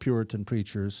some Puritan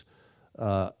preachers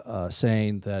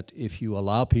saying that if you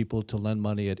allow people to lend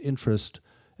money at interest,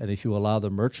 and if you allow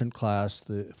the merchant class,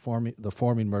 the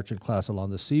forming merchant class along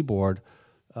the seaboard,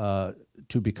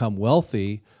 to become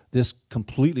wealthy, this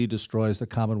completely destroys the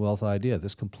Commonwealth idea.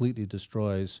 This completely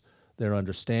destroys their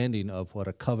understanding of what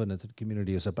a covenanted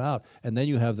community is about. And then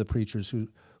you have the preachers who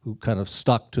kind of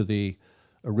stuck to the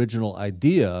original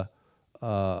idea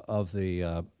of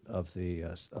the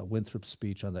Winthrop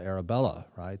speech on the Arabella,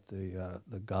 right?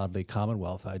 The godly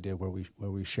Commonwealth idea where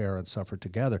we share and suffer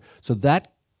together. So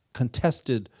that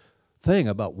contested thing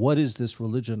about what is this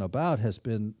religion about has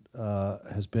been a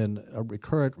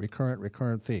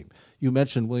recurrent theme. You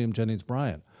mentioned William Jennings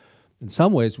Bryan. In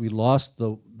some ways, we lost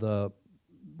the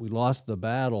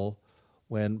battle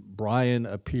when Bryan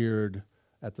appeared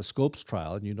at the Scopes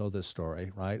trial, and you know this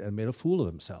story, right? And made a fool of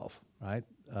himself, right?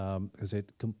 Because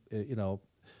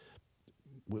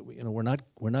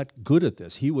we're not good at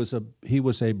this. He was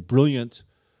a brilliant,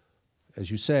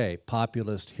 as you say,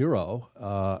 populist hero,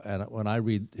 and when I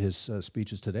read his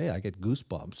speeches today, I get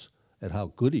goosebumps at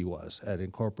how good he was at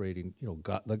incorporating,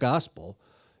 the gospel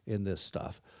in this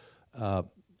stuff. And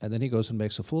then he goes and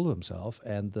makes a fool of himself,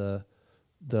 and the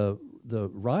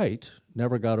right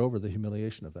never got over the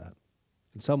humiliation of that.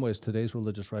 In some ways, today's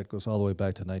religious right goes all the way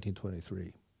back to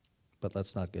 1923, but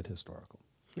let's not get historical.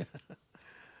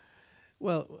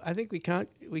 Well, I think we can't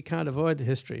avoid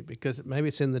history because maybe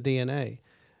it's in the DNA.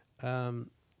 I'm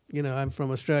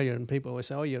from Australia, and people always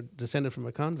say, "Oh, you're descended from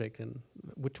a convict," and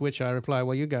which I reply,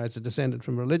 "Well, you guys are descended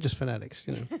from religious fanatics."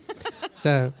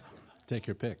 So take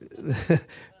your pick.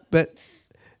 But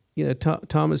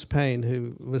Thomas Paine,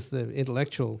 who was the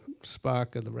intellectual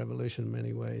spark of the revolution in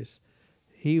many ways,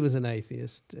 he was an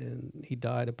atheist, and he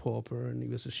died a pauper, and he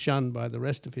was shunned by the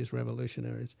rest of his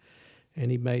revolutionaries.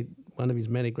 And he made one of his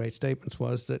many great statements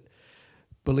was that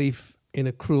belief in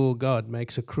a cruel God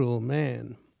makes a cruel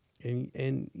man.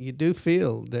 And you do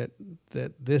feel that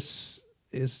this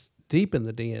is deep in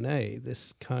the DNA,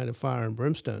 this kind of fire and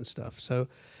brimstone stuff. So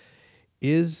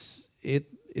is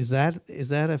that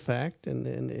a fact? And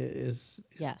is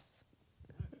yes.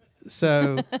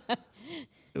 So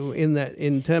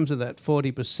in terms of that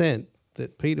 40%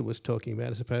 that Peter was talking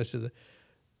about, as opposed to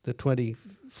the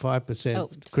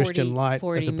 25% Christian light,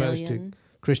 as opposed to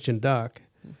Christian dark,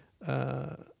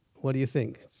 what do you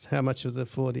think? How much of the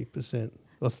 40%?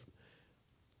 Well,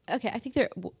 okay, I think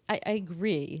I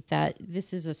agree that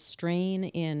this is a strain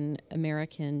in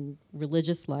American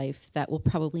religious life that will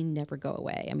probably never go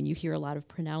away. I mean, you hear a lot of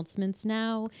pronouncements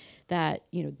now that,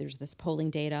 there's this polling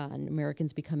data on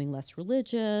Americans becoming less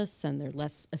religious and they're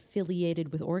less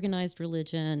affiliated with organized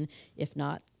religion, if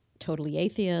not totally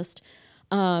atheist.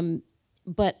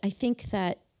 But I think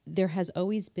that there has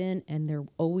always been, and there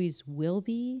always will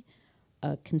be,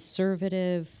 a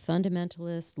conservative,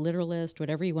 fundamentalist, literalist,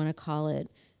 whatever you want to call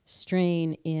it,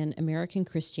 strain in American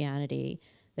Christianity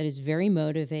that is very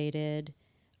motivated,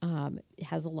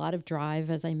 has a lot of drive,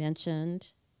 as I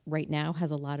mentioned, right now has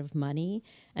a lot of money,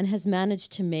 and has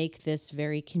managed to make this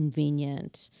very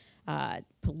convenient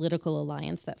political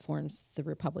alliance that forms the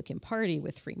Republican Party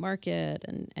with free market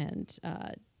and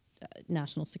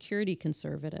national security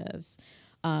conservatives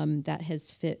that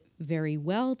has fit very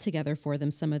well together for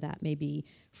them. Some of that may be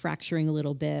fracturing a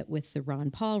little bit with the Ron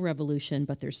Paul revolution,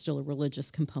 but there's still a religious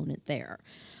component there.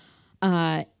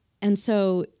 And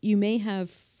so you may have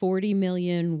 40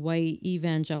 million white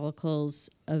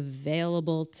evangelicals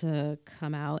available to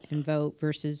come out and vote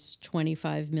versus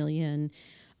 25 million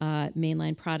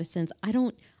mainline Protestants. I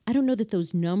don't know that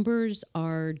those numbers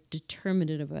are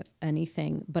determinative of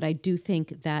anything, but I do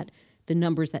think that the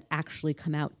numbers that actually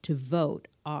come out to vote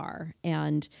are.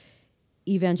 And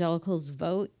evangelicals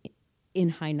vote in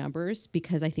high numbers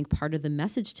because I think part of the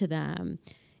message to them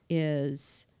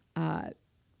is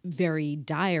very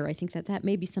dire. I think that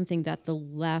may be something that the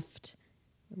left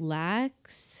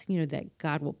lacks, that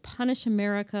God will punish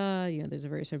America. There's a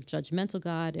very sort of judgmental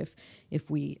God if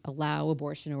we allow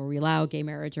abortion or we allow gay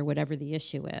marriage or whatever the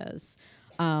issue is.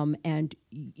 And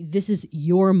this is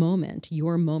your moment,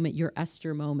 your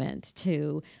Esther moment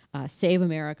to save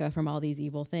America from all these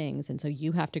evil things. And so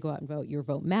you have to go out and vote. Your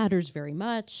vote matters very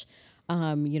much.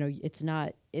 It's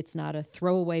not a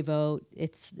throwaway vote.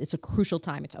 It's a crucial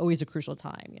time. It's always a crucial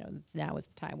time. Now is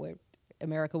the time where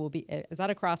America is at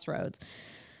a crossroads.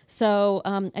 So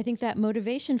I think that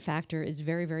motivation factor is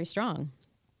very, very strong.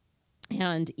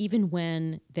 And even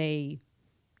when they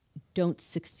don't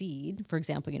succeed. For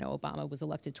example, Obama was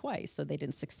elected twice, so they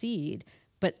didn't succeed,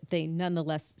 but they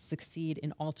nonetheless succeed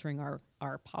in altering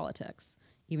our politics,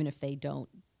 even if they don't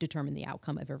determine the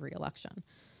outcome of every election.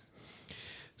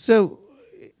 So,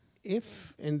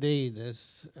 if indeed,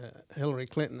 as Hillary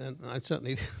Clinton, and I'm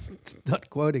certainly not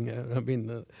quoting her,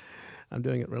 I'm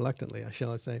doing it reluctantly,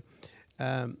 shall I say,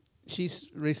 she's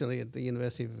recently at the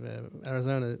University of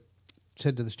Arizona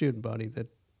said to the student body that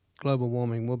global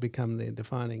warming will become the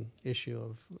defining issue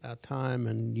of our time,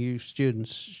 and you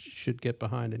students should get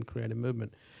behind and create a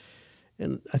movement.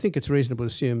 And I think it's reasonable to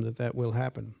assume that that will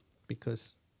happen,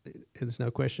 because there's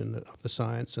no question of the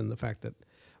science and the fact that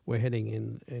we're heading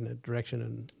in a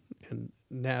direction, and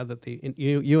now that the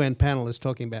UN panel is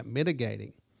talking about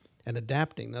mitigating and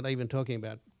adapting, not even talking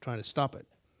about trying to stop it.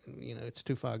 It's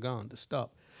too far gone to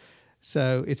stop.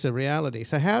 So it's a reality.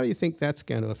 So how do you think that's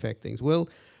going to affect things? Will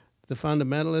the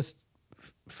fundamentalists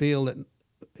feel that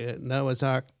Noah's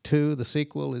Ark 2, the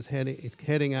sequel, is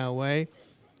heading our way,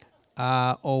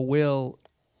 or will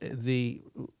the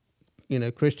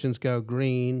Christians go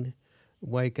green,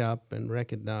 wake up, and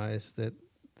recognize that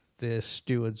they're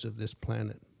stewards of this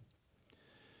planet?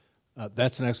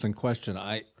 That's an excellent question.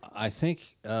 I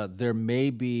think there may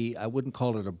be, I wouldn't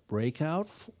call it a breakout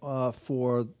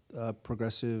for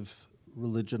progressive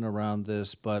religion around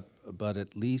this, but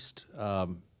at least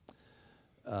an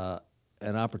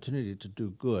opportunity to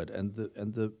do good. And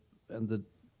the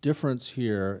difference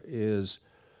here is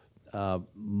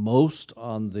most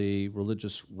on the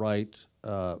religious right,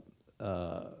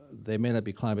 they may not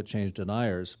be climate change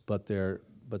deniers, but they're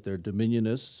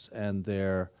dominionists, and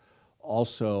they're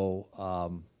also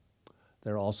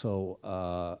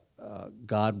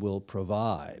God will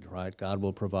provide, right? God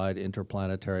will provide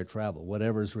interplanetary travel.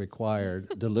 Whatever is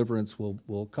required, deliverance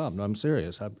will come. No, I'm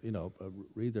serious.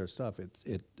 Read their stuff.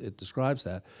 It describes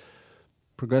that.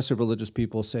 Progressive religious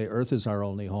people say Earth is our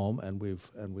only home, and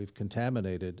we've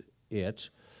contaminated it.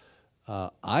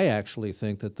 I actually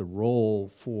think that the role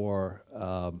for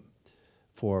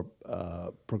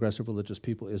progressive religious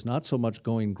people is not so much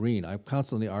going green. I'm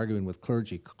constantly arguing with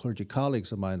clergy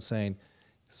colleagues of mine saying,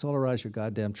 solarize your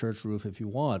goddamn church roof if you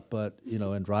want, but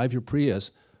and drive your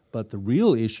Prius. But the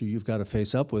real issue you've got to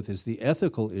face up with is the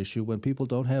ethical issue when people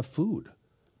don't have food,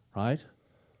 right?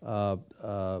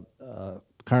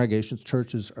 Congregations,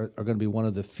 churches are going to be one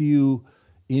of the few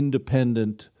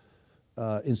independent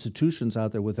institutions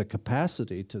out there with a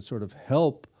capacity to sort of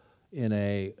help in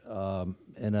a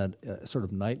sort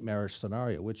of nightmarish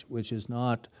scenario, which is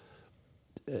not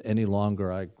any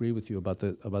longer. I agree with you about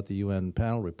the UN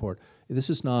panel report. This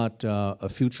is not a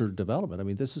future development. I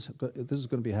mean, this is going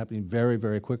to be happening very,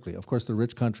 very quickly. Of course, the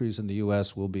rich countries in the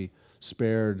U.S. will be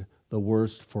spared the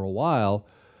worst for a while,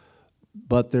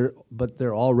 but there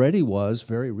already was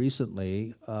very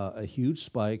recently a huge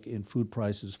spike in food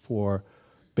prices for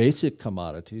basic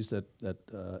commodities that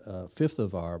a fifth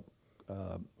of our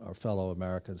fellow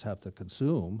Americans have to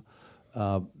consume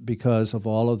because of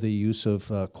all of the use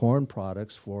of corn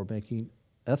products for making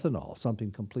ethanol, something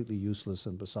completely useless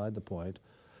and beside the point,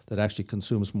 that actually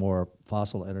consumes more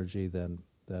fossil energy than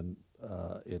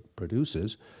it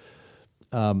produces.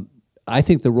 I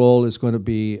think the role is going to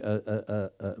be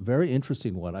a very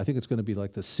interesting one. I think it's going to be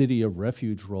like the city of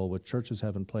refuge role, which churches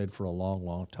haven't played for a long,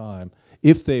 long time,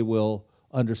 if they will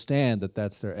understand that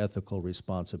that's their ethical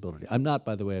responsibility. I'm not,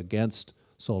 by the way, against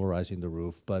solarizing the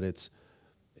roof, but it's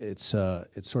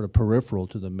sort of peripheral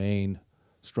to the main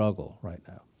struggle right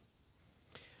now.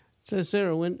 So,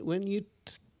 Sarah, when you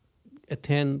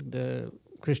attend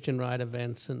Christian right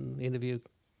events and interview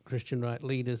Christian right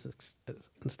leaders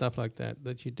and stuff like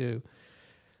that you do,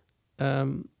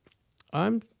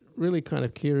 I'm really kind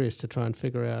of curious to try and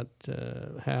figure out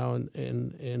how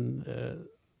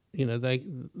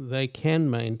they can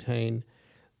maintain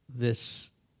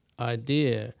this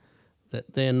idea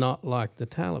that they're not like the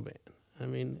Taliban. I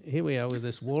mean, here we are with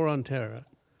this war on terror.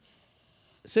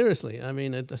 Seriously, I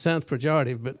mean, it sounds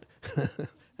pejorative, but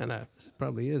and it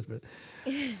probably is, but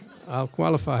I'll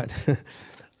qualify it.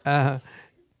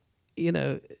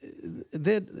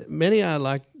 Many are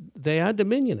like, they are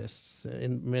dominionists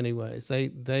in many ways. They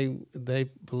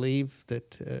believe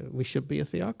that we should be a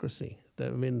theocracy. I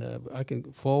mean, I can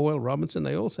Falwell, Robinson,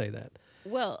 they all say that.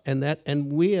 Well,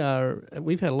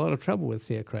 we've had a lot of trouble with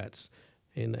theocrats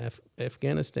in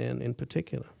Afghanistan in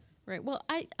particular. Right. Well,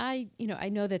 I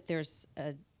know that there's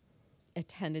a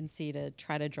tendency to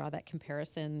try to draw that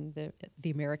comparison.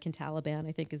 The American Taliban,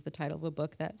 I think, is the title of a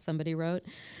book that somebody wrote.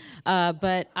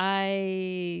 But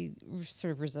I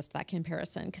sort of resist that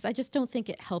comparison because I just don't think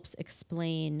it helps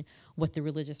explain what the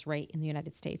religious right in the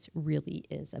United States really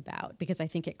is about, because I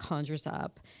think it conjures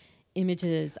up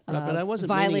images But I of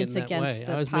wasn't meaning it violence in that against way. I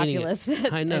the was meaning it- populace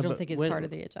that I, know, don't but think is when- part of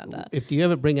the agenda. If you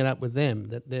ever bring it up with them,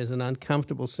 that there's an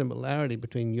uncomfortable similarity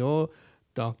between your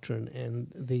doctrine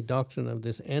and the doctrine of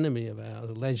this enemy of ours,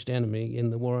 alleged enemy in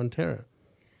the war on terror.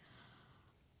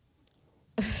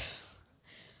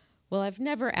 Well, I've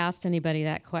never asked anybody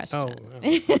that question.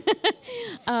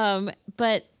 Oh,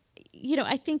 But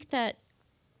I think that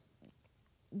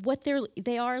what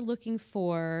they are looking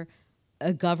for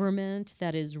a government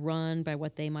that is run by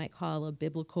what they might call a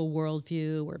biblical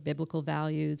worldview or biblical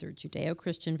values or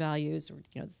Judeo-Christian values, or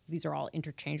these are all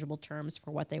interchangeable terms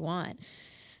for what they want.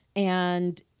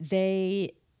 And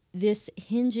this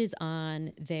hinges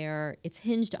on it's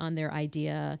hinged on their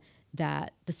idea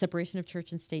that the separation of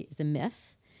church and state is a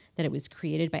myth, that it was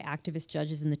created by activist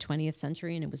judges in the 20th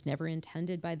century and it was never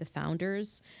intended by the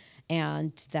founders,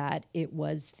 and that it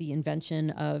was the invention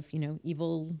of,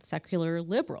 evil secular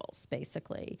liberals,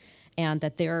 basically, and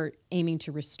that they're aiming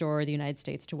to restore the United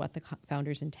States to what the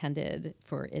founders intended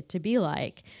for it to be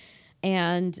like.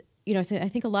 And, so I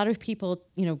think a lot of people,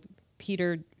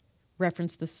 Peter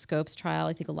referenced the Scopes trial.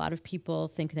 I think a lot of people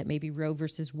think that maybe Roe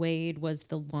versus Wade was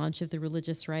the launch of the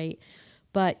religious right.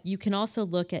 But you can also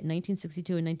look at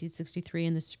 1962 and 1963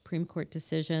 in the Supreme Court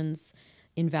decisions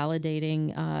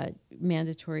invalidating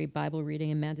mandatory Bible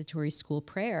reading and mandatory school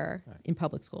prayer in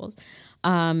public schools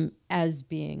as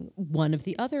being one of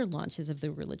the other launches of the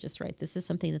religious right. This is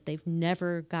something that they've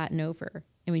never gotten over.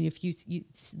 I mean,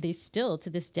 they still, to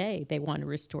this day, they want to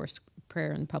restore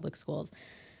prayer in public schools.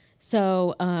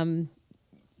 So, I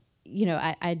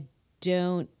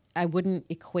wouldn't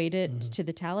equate it to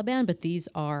the Taliban, but these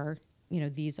are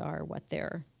what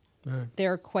they're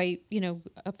quite,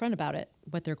 upfront about it,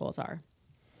 what their goals are.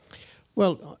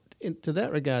 Well, to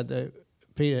that regard, though,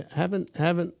 Peter,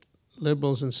 haven't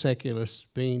liberals and secularists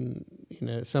been,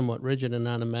 somewhat rigid and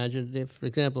unimaginative? For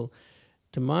example,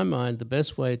 to my mind, the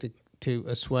best way to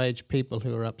assuage people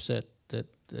who are upset that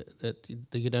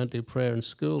you don't do prayer in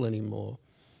school anymore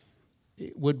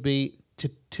would be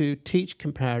to teach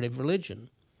comparative religion,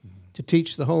 to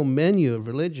teach the whole menu of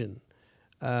religion.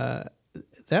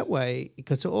 That way,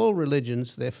 because all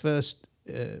religions, the first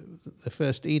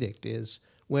edict is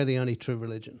we're the only true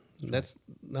religion. That's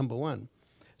number one.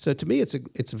 So to me, it's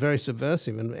a very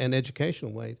subversive and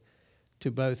educational way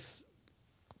to both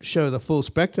show the full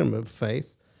spectrum of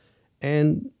faith,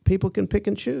 and people can pick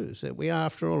and choose. That we are,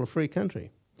 after all, a free country.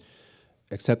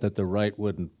 Except that the right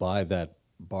wouldn't buy that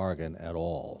bargain at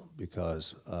all,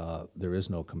 because there is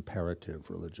no comparative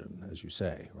religion, as you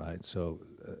say, right? So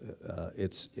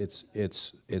it's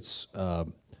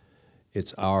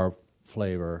our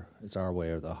flavor, it's our way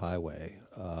or the highway.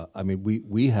 I mean,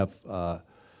 we have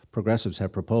progressives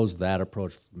have proposed that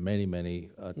approach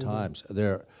many times.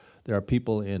 There are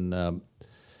people in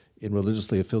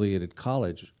religiously affiliated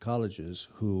colleges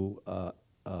who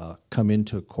come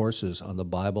into courses on the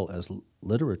Bible as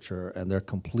literature, and they're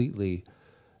completely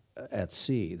at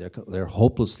sea. They're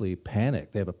hopelessly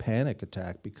panicked. They have a panic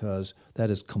attack because that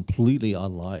is completely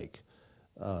unlike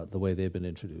the way they've been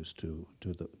introduced to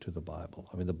the Bible.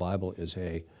 I mean, the Bible is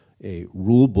a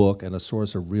rule book and a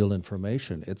source of real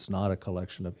information. It's not a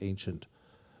collection of ancient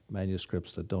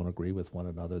manuscripts that don't agree with one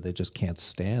another. They just can't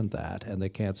stand that, and they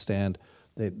can't stand.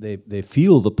 They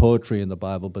feel the poetry in the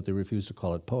Bible, but they refuse to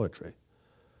call it poetry.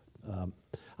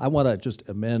 I want to just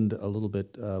amend a little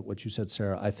bit what you said,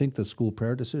 Sarah. I think the school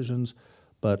prayer decisions,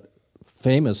 but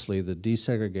famously the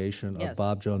desegregation of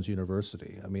Bob Jones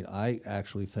University. I mean, I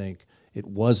actually think it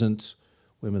wasn't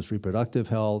women's reproductive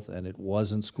health and it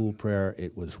wasn't school prayer,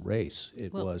 it was race.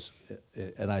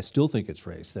 And I still think it's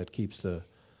race that keeps the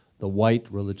white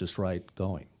religious right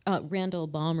going. Randall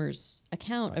Ballmer's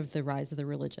account of the rise of the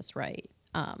religious right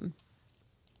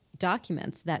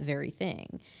documents that very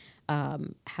thing,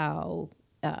 how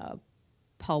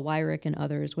Paul Weyrich and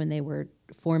others, when they were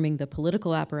forming the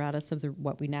political apparatus of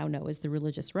what we now know as the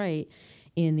religious right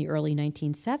in the early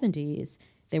 1970s,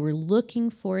 they were looking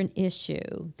for an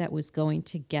issue that was going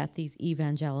to get these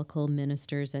evangelical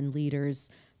ministers and leaders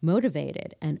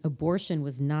motivated, and abortion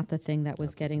was not the thing that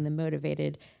was getting them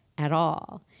motivated at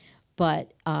all.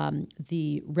 But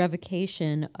the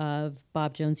revocation of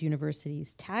Bob Jones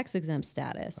University's tax-exempt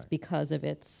status because of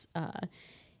its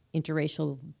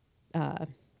interracial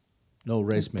no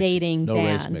race dating mixing. No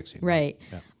ban, race mixing. Right.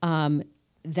 Yeah.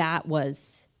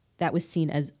 That was seen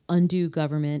as undue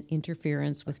government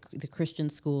interference with the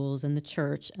Christian schools and the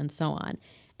church and so on.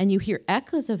 And you hear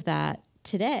echoes of that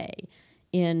today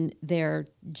in their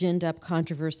ginned-up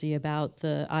controversy about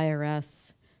the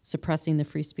IRS suppressing the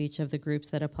free speech of the groups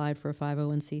that applied for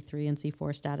 501c3 and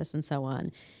C4 status and so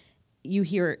on. You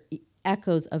hear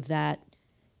echoes of that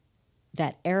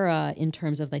that era in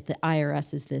terms of like the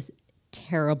IRS is this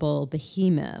terrible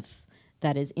behemoth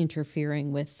that is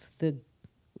interfering with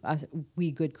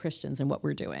we good Christians and what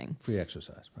we're doing. Free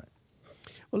exercise, right.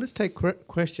 Well, let's take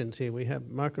questions here. We have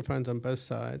microphones on both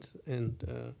sides, and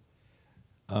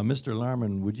Mr.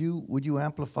 Laarman, would you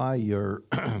amplify your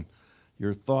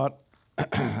your thought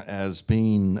as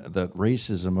being that race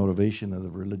is a motivation of the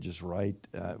religious right?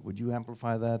 Would you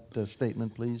amplify that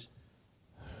statement, please?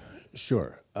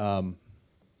 Sure. The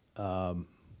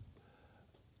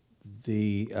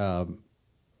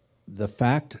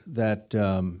fact that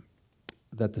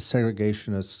that the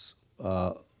segregationists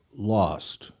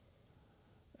lost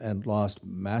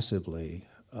massively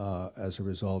as a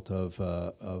result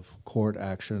of court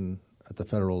action at the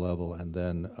federal level and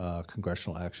then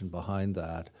congressional action behind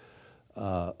that,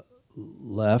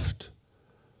 left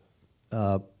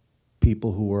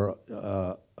people who were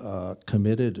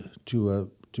committed to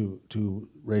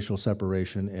racial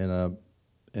separation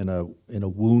in a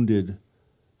wounded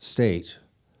state,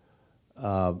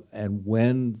 and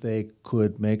when they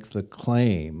could make the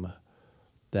claim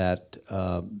that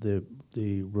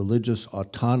the religious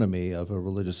autonomy of a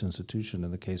religious institution,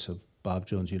 in the case of Bob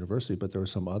Jones University, but there were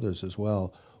some others as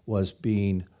well, was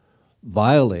being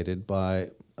violated by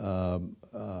the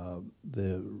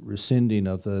rescinding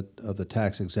of the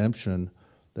tax exemption,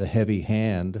 the heavy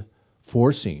hand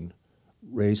forcing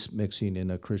race mixing in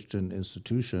a Christian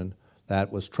institution, that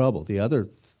was trouble. The other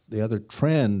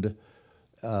trend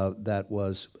that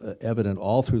was evident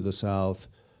all through the South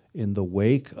in the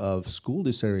wake of school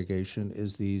desegregation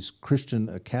is these Christian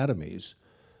academies,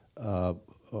 not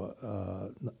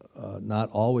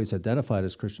always identified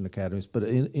as Christian academies, but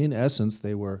in essence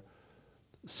they were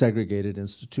segregated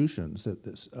institutions.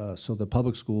 So the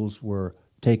public schools were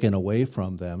taken away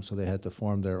from them, so they had to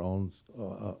form their own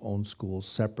schools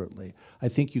separately. I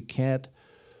think you can't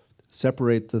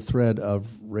separate the thread of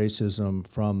racism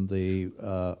from the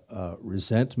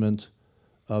resentment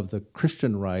of the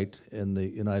Christian right in the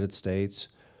United States,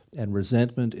 and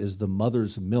resentment is the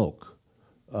mother's milk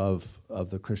of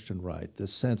the Christian right.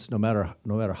 This sense, no matter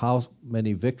how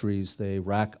many victories they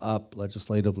rack up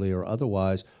legislatively or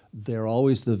otherwise, they're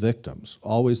always the victims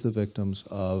of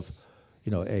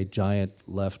a giant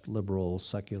left liberal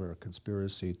secular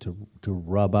conspiracy to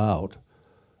rub out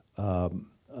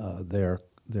their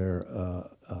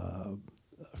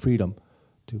freedom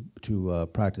to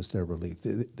practice their belief.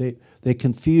 They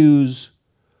confuse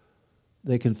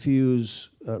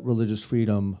religious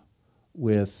freedom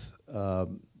with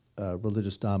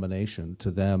religious domination.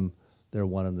 To them, they're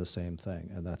one and the same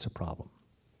thing, and that's a problem.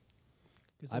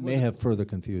 I may have further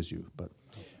confused you, but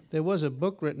there was a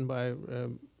book written by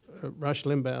Rush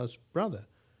Limbaugh's brother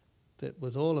that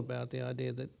was all about the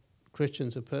idea that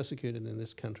Christians are persecuted in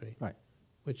this country, right,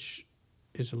 which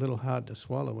is a little hard to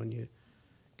swallow when you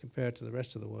compare it to the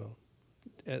rest of the world.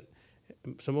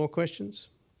 Some more questions?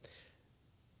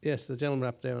 Yes, the gentleman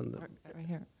up there on the right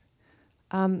here.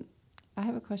 I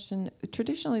have a question.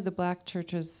 Traditionally, the black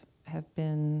churches have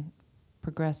been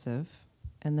progressive,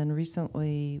 and then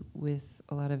recently, with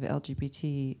a lot of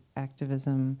LGBT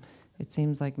activism, it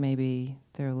seems like maybe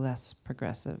they're less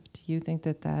progressive. Do you think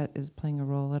that that is playing a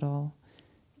role at all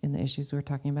in the issues we're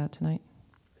talking about tonight?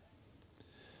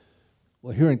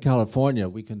 well, here in California,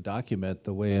 we can document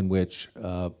the way in which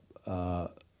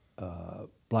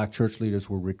black church leaders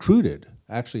were recruited,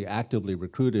 actually actively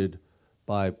recruited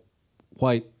by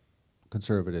white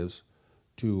conservatives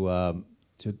to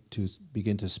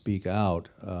begin to speak out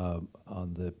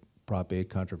on the Prop 8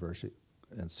 controversy.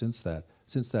 And since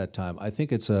that time, I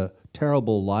think it's a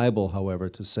terrible libel, however,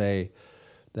 to say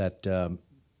that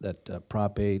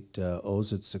Prop 8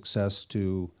 owes its success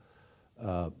to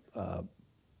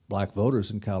black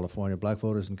voters in California. Black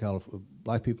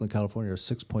people in California are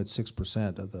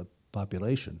 6.6% of the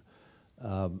population,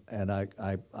 and I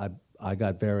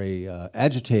got very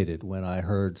agitated when I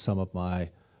heard some of my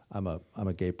I'm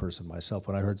a gay person myself.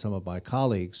 When I heard some of my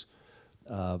colleagues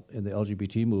in the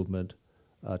LGBT movement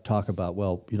talk about,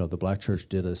 well, you know, the black church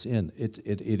did us in. It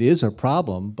is a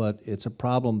problem, but it's a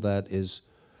problem that is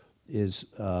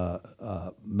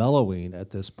mellowing at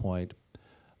this point.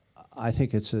 I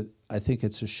think it's a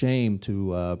shame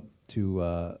to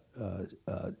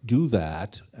do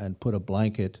that and put a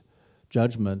blanket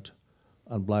judgment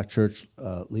on black church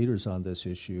leaders on this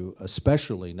issue,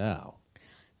 especially now.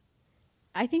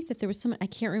 I think that there was someone, I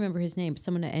can't remember his name, but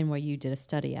someone at NYU did a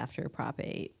study after Prop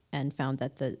 8 and found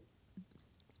that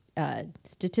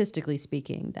statistically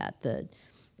speaking, that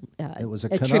it was a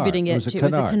attributing canard. it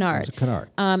was a canard. It was a canard.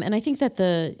 And I think that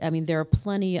there are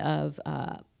plenty of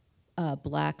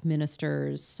Black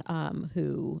ministers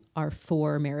who are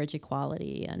for marriage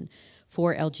equality and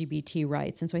for LGBT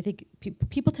rights. And so I think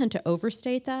people tend to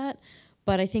overstate that.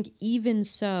 But I think even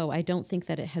so, I don't think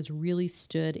that it has really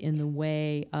stood in the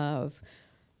way of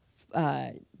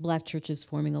Black churches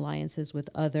forming alliances with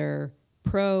other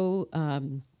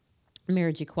pro-marriage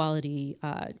equality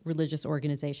religious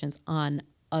organizations on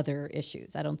other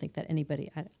issues. I don't think that anybody,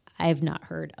 I have not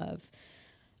heard of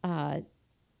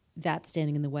that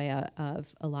standing in the way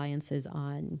of alliances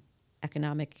on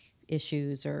economic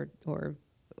issues or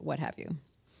what have you.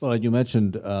 Well, and you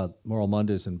mentioned Moral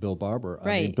Mondays and Bill Barber.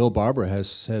 Right. I mean, Bill Barber has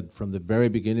said from the very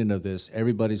beginning of this,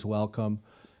 everybody's welcome.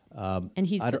 And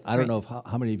he's I don't know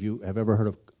how many of you have ever heard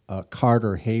of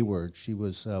Carter Hayward. She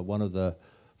was one of the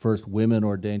first women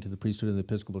ordained to the priesthood in the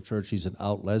Episcopal Church. She's an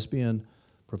out lesbian,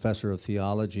 professor of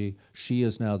theology. She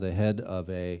is now the head of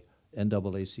a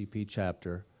NAACP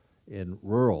chapter in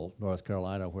rural North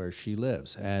Carolina where she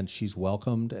lives. And she's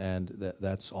welcomed, and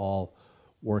that's all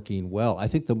working well. I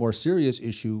think the more serious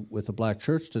issue with the Black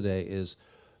church today is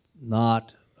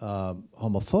not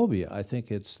homophobia. I think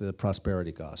it's the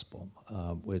prosperity gospel,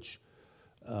 which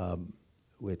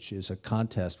is a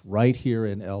contest right here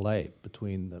in L.A.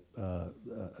 between a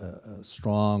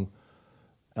strong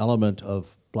element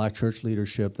of Black church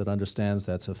leadership that understands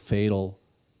that's a fatal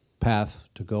path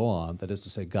to go on. That is to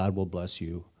say, God will bless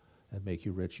you and make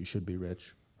you rich. You should be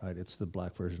rich, right? It's the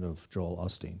Black version of Joel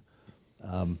Osteen.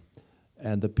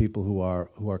 And the people who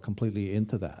are completely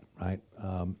into that, right?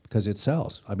 Because it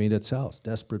sells. I mean, it sells.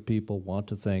 Desperate people want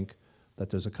to think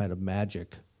that there's a kind of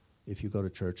magic. If you go to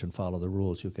church and follow the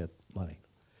rules, you'll get money.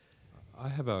 I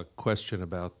have a question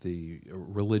about the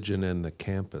religion and the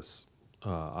campus.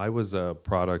 I was a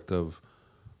product of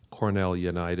Cornell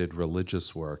United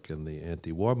religious work in the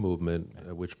anti-war movement,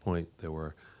 at which point there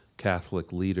were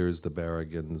Catholic leaders, the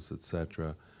Berrigans,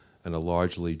 etc., and a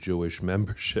largely Jewish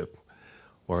membership,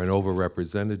 or an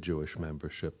overrepresented Jewish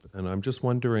membership. And I'm just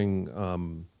wondering,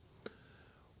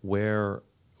 where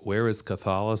is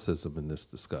Catholicism in this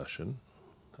discussion?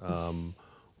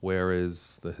 Where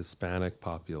is the Hispanic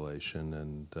population,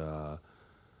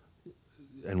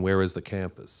 and where is the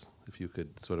campus? If you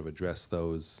could sort of address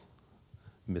those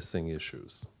missing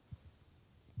issues.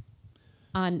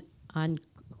 On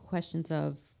questions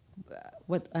of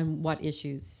what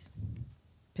issues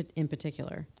in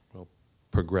particular? Well,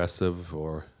 progressive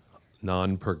or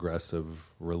non-progressive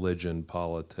religion,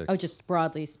 politics. Oh, just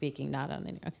broadly speaking, not on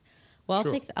any. Okay. Well,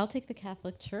 Sure. I'll take the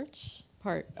Catholic Church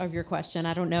part of your question.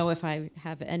 I don't know if I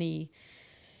have any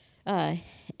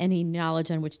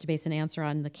knowledge on which to base an answer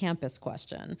on the campus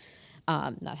question,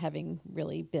 not having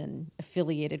really been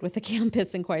affiliated with the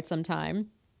campus in quite some time.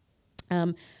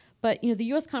 But the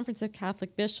U.S. Conference of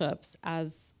Catholic Bishops,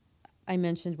 as I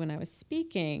mentioned when I was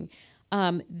speaking,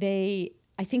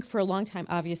 I think for a long time,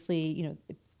 obviously,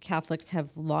 Catholics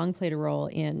have long played a role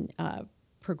in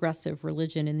progressive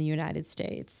religion in the United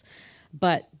States.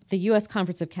 But the U.S.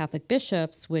 Conference of Catholic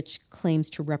Bishops, which claims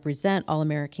to represent all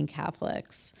American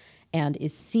Catholics and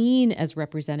is seen as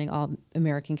representing all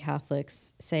American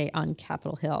Catholics, say, on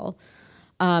Capitol Hill,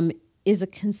 is a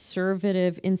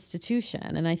conservative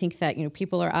institution. And I think that,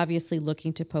 people are obviously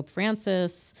looking to Pope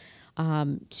Francis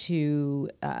to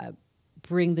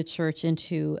bring the church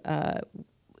into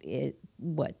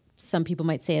what some people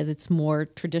might say as its more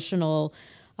traditional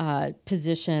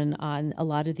position on a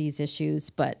lot of these issues.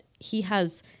 But he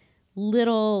has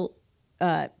little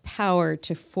power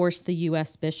to force the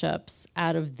U.S. bishops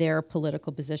out of their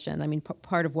political position. I mean,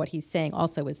 part of what he's saying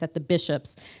also is that the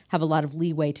bishops have a lot of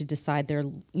leeway to decide their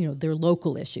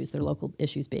local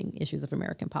issues being issues of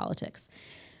American politics.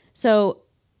 So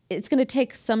it's going to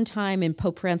take some time, and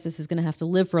Pope Francis is going to have to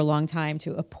live for a long time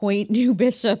to appoint new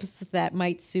bishops that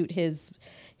might suit his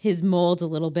mold a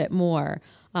little bit more,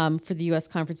 for the U.S.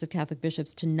 Conference of Catholic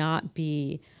Bishops to not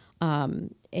be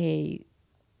a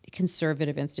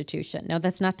conservative institution. Now,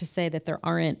 that's not to say that there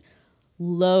aren't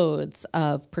loads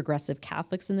of progressive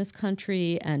Catholics in this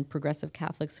country and progressive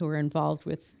Catholics who are involved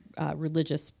with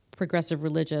progressive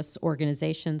religious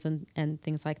organizations and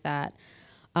things like that.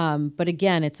 But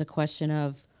again, it's a question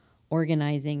of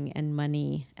organizing and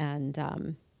money and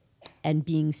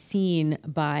being seen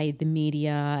by the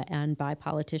media and by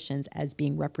politicians as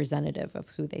being representative of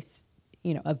who they,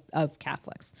 of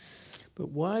Catholics. But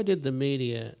why did the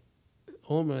media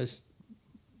almost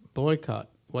boycott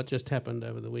what just happened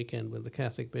over the weekend with the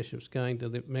Catholic bishops going to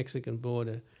the Mexican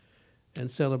border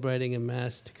and celebrating a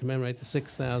mass to commemorate the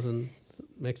 6,000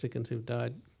 Mexicans who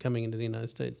died coming into the United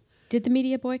States? Did the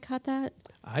media boycott that?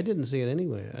 I didn't see it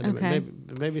anywhere. Okay.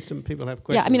 Maybe some people have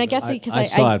questions. Yeah, I mean, I guess because I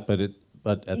saw it,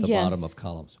 but at the bottom of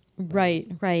columns.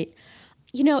 Right, right.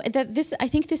 You know, I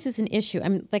think this is an issue.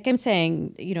 I'm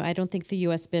saying, you know, I don't think the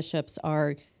U.S. bishops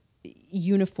are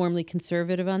uniformly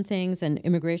conservative on things, and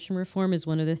immigration reform is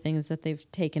one of the things that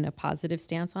they've taken a positive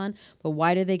stance on. But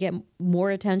why do they get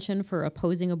more attention for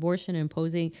opposing abortion and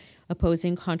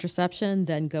opposing contraception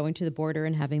than going to the border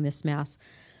and having this mass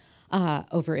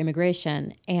over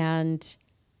immigration? And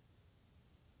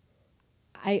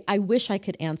I wish I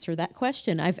could answer that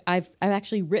question. I've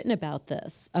actually written about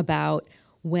this, about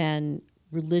when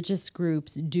religious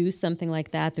groups do something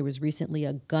like that. There was recently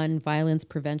a gun violence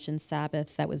prevention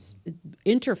Sabbath that was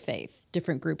interfaith,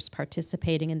 different groups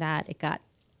participating in that. It got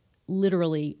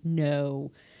literally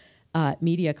no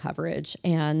media coverage,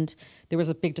 and there was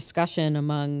a big discussion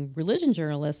among religion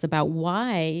journalists about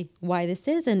why this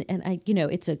is, and I, you know,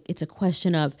 it's a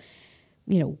question of,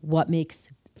 you know, what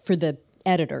makes, for the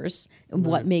editors,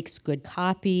 what makes good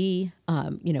copy.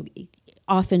 You know,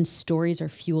 often stories are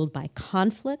fueled by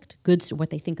conflict.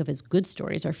 What they think of as good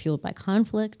stories are fueled by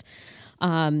conflict.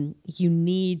 You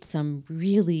need some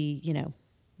really, you know,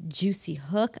 juicy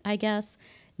hook, I guess.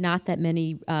 Not that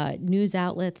many news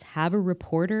outlets have a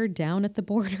reporter down at the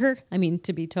border. I mean,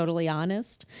 to be totally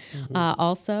honest.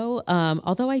 Also,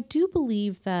 although I do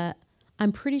believe that,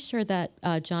 I'm pretty sure that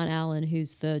John Allen,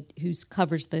 who's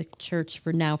covers the church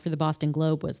for the Boston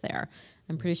Globe, was there.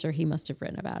 I'm pretty sure he must have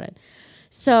written about it.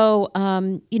 So,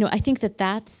 you know, I think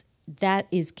that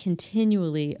is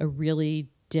continually a really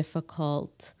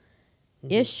difficult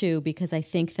issue, because I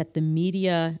think that the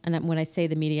media, and when I say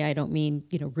the media, I don't mean,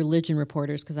 you know, religion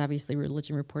reporters, because obviously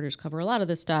religion reporters cover a lot of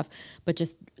this stuff, but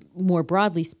just more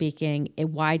broadly speaking,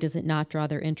 why does it not draw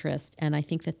their interest? And I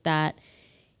think that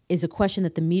is a question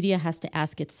that the media has to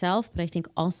ask itself, but I think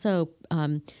also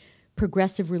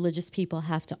progressive religious people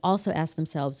have to also ask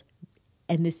themselves,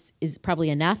 and this is probably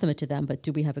anathema to them, but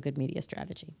do we have a good media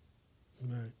strategy?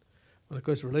 Right. Well, of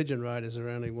course, religion writers are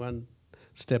only one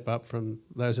step up from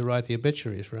those who write the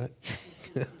obituaries, right?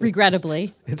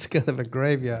 Regrettably. It's kind of a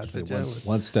graveyard for journalists.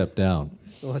 One step down.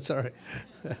 Oh, sorry.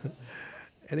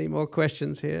 Any more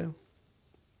questions here?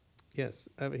 Yes,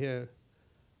 over here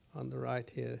on the right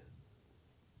here.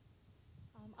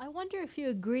 I wonder if you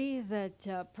agree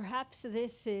that perhaps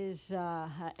this is,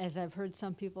 as I've heard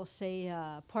some people say,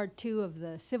 part 2 of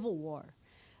the Civil War.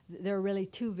 There are really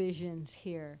two visions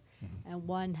here, and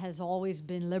one has always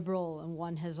been liberal and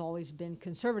one has always been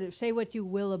conservative. Say what you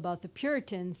will about the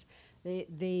Puritans,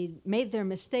 they made their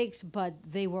mistakes, but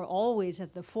they were always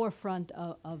at the forefront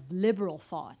of liberal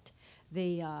thought.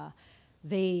 They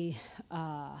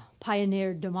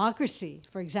pioneered democracy,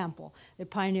 for example. They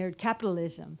pioneered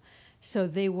capitalism. So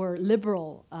they were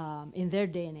liberal in their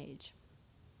day and age.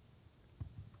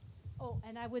 Oh,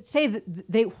 and I would say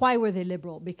that why were they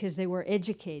liberal? Because they were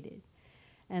educated.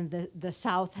 And the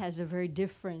South has a very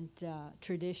different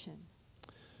tradition.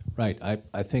 Right.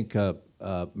 I think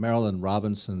Marilyn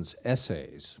Robinson's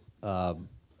essays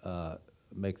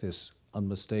make this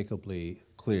unmistakably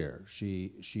clear.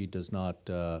 She does not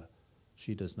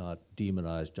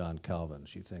demonize John Calvin.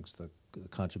 She thinks the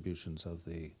contributions of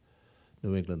the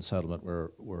New England settlement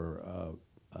were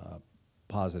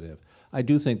positive. I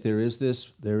do think there is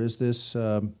this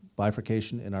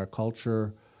bifurcation in our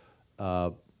culture.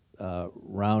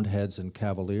 Roundheads and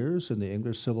Cavaliers in the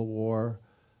English Civil War.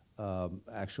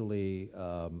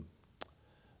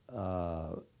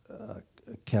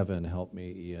 Kevin, help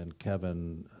me, Ian.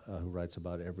 Kevin, who writes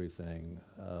about everything.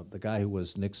 The guy who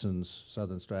was Nixon's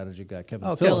Southern strategy guy,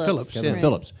 Kevin Phillips. Kevin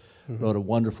Phillips wrote a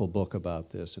wonderful book about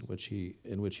this, in which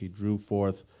he drew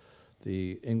forth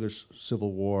the English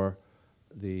Civil War,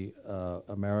 the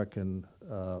American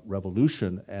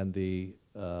Revolution, and the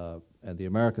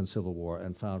American Civil War,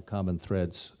 and found common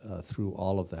threads through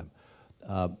all of them.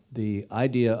 The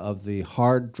idea of the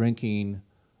hard-drinking,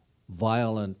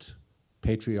 violent,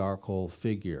 patriarchal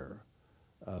figure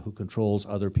who controls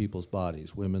other people's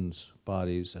bodies, women's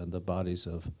bodies and the bodies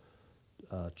of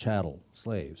chattel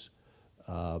slaves,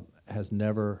 has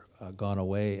never gone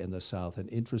away in the South.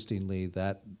 And interestingly,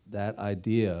 that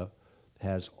idea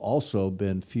has also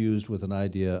been fused with an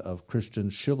idea of Christian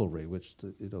chivalry, which,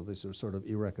 these are sort of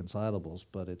irreconcilables,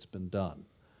 but it's been done.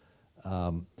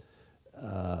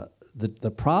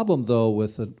 The problem, though,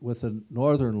 with the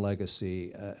Northern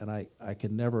legacy, and I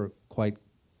can never quite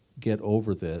get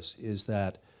over this, is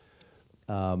that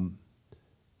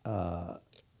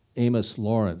Amos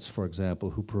Lawrence, for example,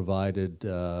 who provided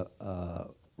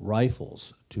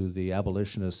rifles to the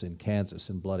abolitionists in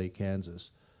Kansas, in bloody Kansas,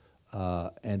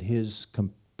 and his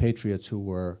compatriots who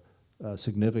were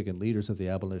significant leaders of the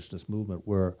abolitionist movement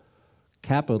were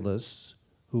capitalists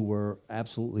who were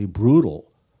absolutely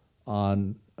brutal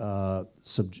on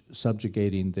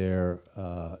subjugating their,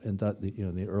 in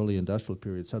the early industrial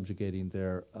period, subjugating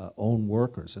their own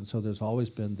workers. And so there's always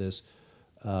been this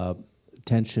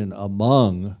tension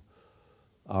among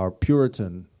our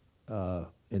Puritan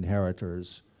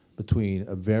inheritors between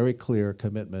a very clear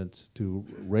commitment to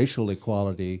racial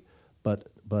equality, but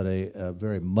a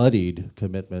very muddied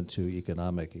commitment to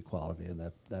economic equality,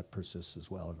 and that persists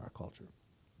as well in our culture.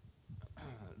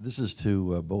 This is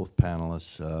to both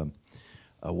panelists.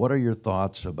 What are your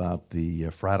thoughts about the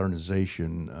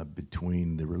fraternization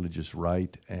between the religious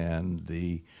right and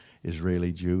the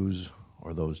Israeli Jews,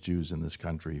 or those Jews in this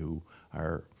country who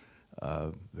are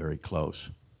very close?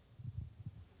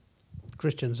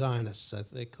 Christian Zionists,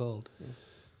 they're called.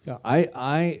 Yeah,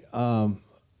 I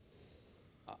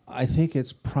think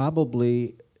it's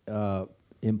probably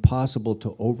impossible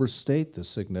to overstate the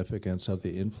significance of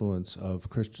the influence of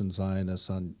Christian Zionists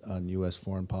on U.S.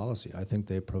 foreign policy. I think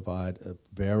they provide a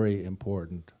very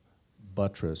important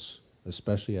buttress,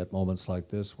 especially at moments like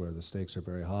this where the stakes are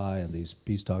very high and these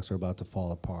peace talks are about to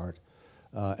fall apart.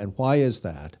 And why is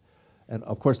that? And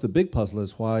of course, the big puzzle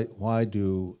is why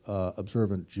do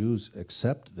observant Jews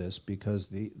accept this? Because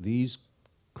these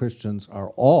Christians are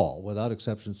all, without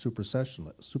exception,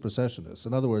 supersessionists.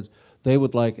 In other words, they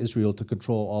would like Israel to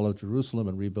control all of Jerusalem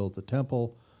and rebuild the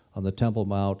temple on the Temple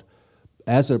Mount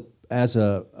as a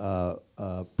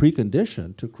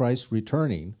precondition to Christ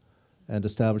returning and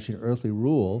establishing earthly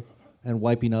rule and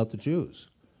wiping out the Jews.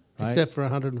 Right? Except for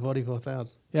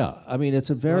 144,000. Yeah, I mean, it's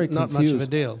a very not much of a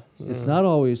deal. It's not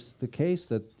always the case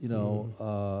that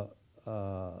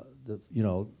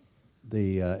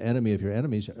the enemy of your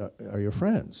enemies are your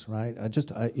friends, right?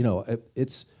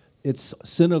 It's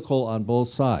cynical on both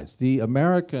sides. The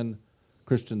American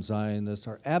Christian Zionists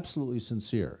are absolutely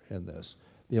sincere in this.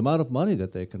 The amount of money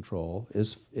that they control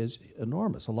is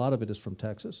enormous. A lot of it is from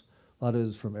Texas. A lot of it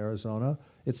is from Arizona.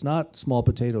 It's not small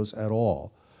potatoes at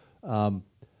all.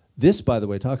 This, by the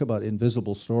way, talk about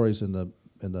invisible stories in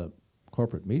the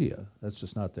corporate media. That's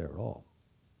just not there at all.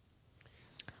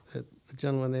 The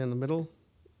gentleman there in the middle.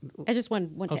 I just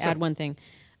want to add one thing.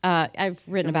 I've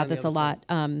written about this a lot,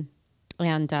 and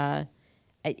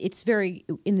it's very,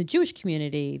 in the Jewish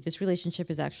community, this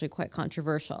relationship is actually quite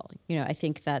controversial. I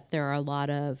think that there are a lot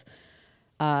of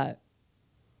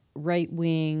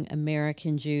right-wing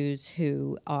American Jews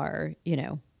who are,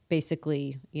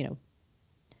 basically,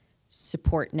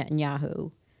 support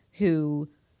Netanyahu, who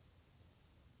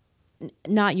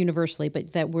not universally,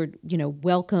 but that would,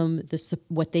 welcome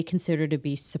what they consider to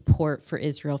be support for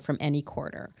Israel from any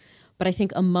quarter. But I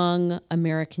think among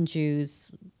American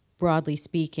Jews, broadly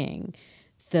speaking,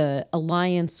 the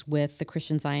alliance with the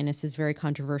Christian Zionists is very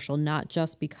controversial, not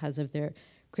just because of their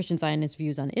Christian Zionist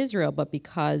views on Israel, but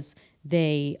because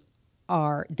their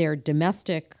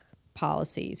domestic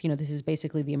policies. This is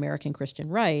basically the American Christian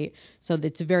right, so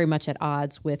it's very much at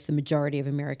odds with the majority of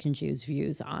American Jews'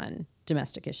 views on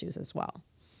domestic issues as well.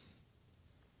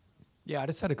 Yeah, I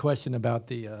just had a question about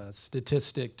the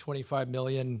statistic: 25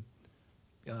 million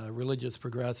religious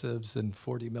progressives and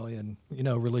 40 million,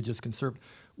 religious conservatives.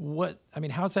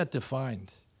 How's that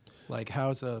defined? Like,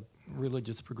 how's a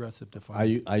religious progressive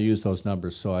defined? I use those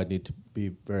numbers, so I need to be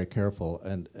very careful.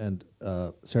 And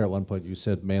Sarah, at one point you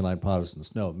said mainline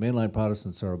Protestants. No, mainline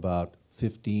Protestants are about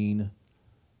 15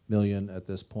 million at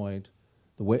this point.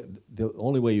 The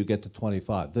only way you get to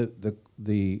 25,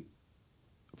 the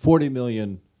 40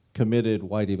 million committed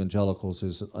white evangelicals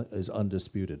is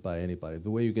undisputed by anybody.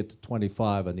 The way you get to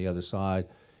 25 on the other side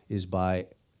is by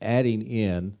adding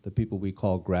in the people we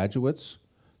call graduates.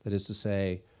 That is to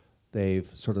say, they've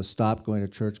sort of stopped going to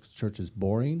church because church is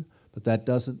boring, but that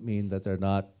doesn't mean that they're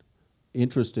not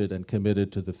interested and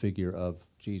committed to the figure of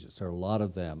Jesus. There are a lot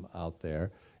of them out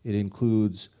there. It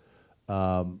includes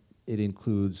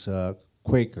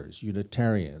Quakers,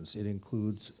 Unitarians. It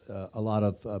includes a lot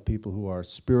of people who are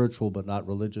spiritual but not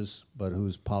religious, but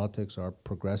whose politics are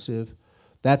progressive.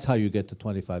 That's how you get to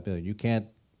 25 million. You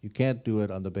can't do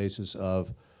it on the basis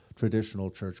of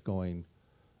traditional church-going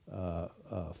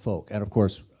folk, and of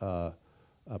course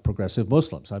progressive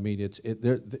Muslims. I mean,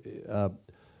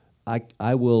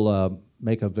 I will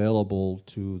make available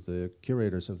to the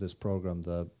curators of this program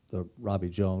the Robbie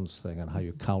Jones thing on how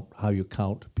you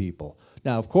count people.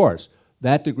 Now, of course,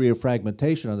 that degree of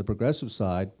fragmentation on the progressive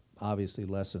side obviously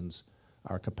lessens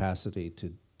our capacity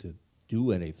to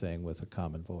do anything with a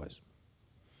common voice.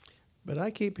 But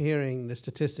I keep hearing the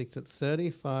statistic that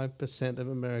 35% of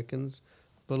Americans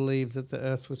believe that the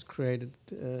Earth was created,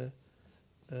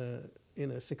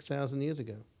 6,000 years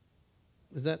ago.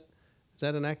 Is that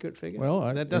that an accurate figure? Well,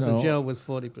 that doesn't gel with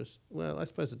 40%. Well, I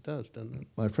suppose it does, doesn't it?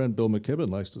 My friend Bill McKibben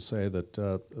likes to say that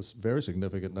a very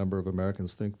significant number of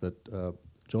Americans think that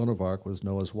Joan of Arc was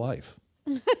Noah's wife.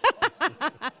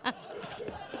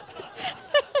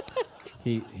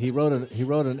 He wrote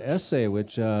an essay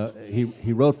which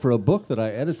he wrote for a book that I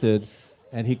edited,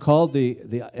 and he called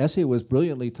the essay was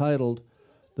brilliantly titled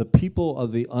 "The People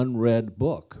of the Unread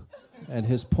Book," and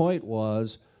his point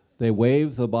was they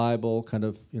wave the Bible kind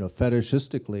of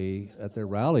fetishistically at their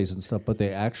rallies and stuff, but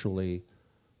they actually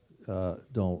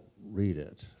don't read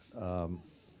it.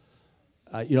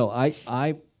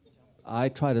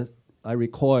 I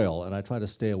recoil and I try to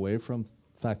stay away from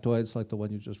factoids like the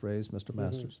one you just raised, Mr.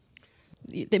 Masters.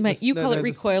 You call it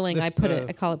recoiling. I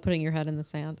call it putting your head in the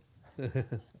sand.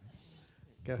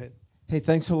 Go ahead. Hey,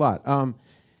 thanks a lot.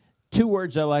 2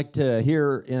 words I like to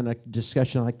hear in a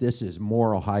discussion like this is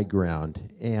moral high ground.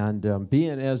 And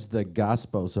being as the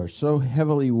Gospels are so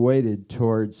heavily weighted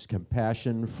towards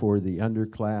compassion for the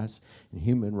underclass and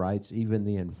human rights, even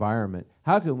the environment,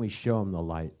 how can we show them the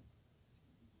light?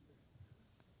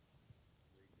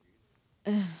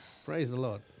 Praise the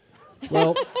Lord.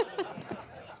 Well,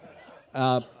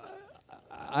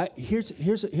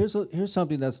 here's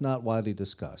something that's not widely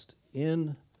discussed.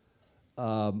 I'm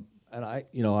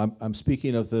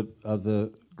speaking of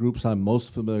the groups I'm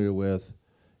most familiar with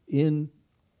in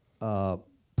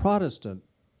Protestant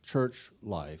church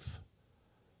life,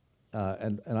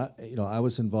 and I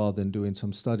was involved in doing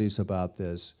some studies about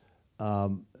this.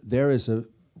 There is a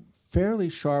fairly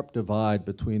sharp divide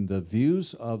between the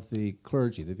views of the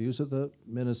clergy, the views of the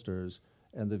ministers,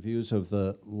 and the views of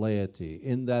the laity,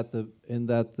 in that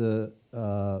the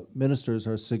ministers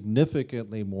are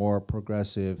significantly more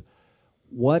progressive.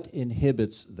 What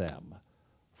inhibits them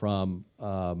from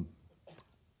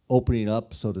opening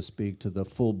up, so to speak, to the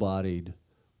full-bodied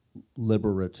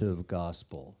liberative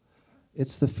gospel?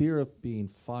 It's the fear of being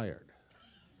fired.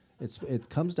 It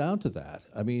comes down to that.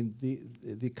 I mean,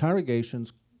 the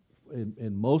congregations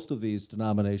in most of these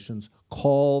denominations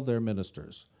call their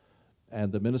ministers,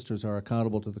 and the ministers are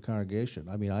accountable to the congregation.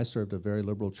 I mean, I served a very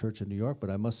liberal church in New York, but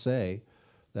I must say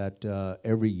that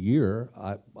every year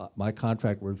my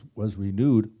contract was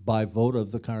renewed by vote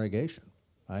of the congregation,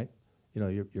 right?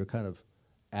 You're kind of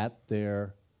at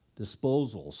their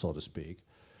disposal, so to speak.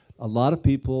 A lot of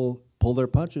people pull their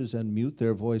punches and mute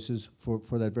their voices for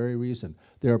that very reason.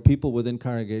 There are people within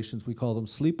congregations, we call them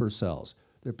sleeper cells.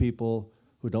 They're people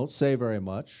who don't say very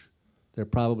much. They're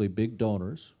probably big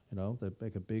donors, they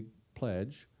make a big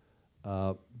pledge.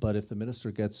 But if the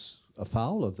minister gets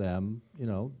afoul of them,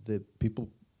 the people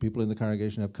in the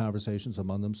congregation have conversations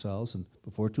among themselves, and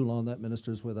before too long, that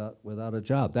minister's without a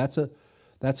job. That's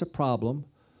a problem.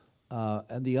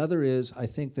 And the other is, I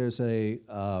think there's a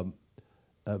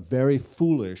very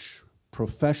foolish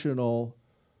professional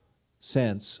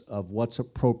sense of what's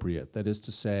appropriate. That is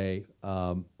to say,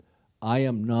 I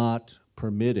am not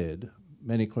permitted,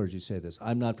 many clergy say this,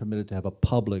 I'm not permitted to have a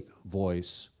public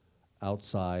voice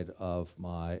outside of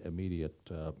my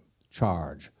immediate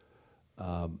charge.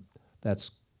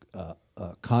 That's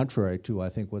contrary to, I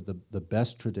think, what the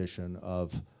best tradition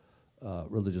of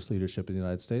religious leadership in the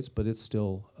United States, but it's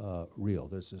still real.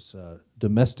 There's this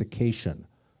domestication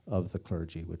of the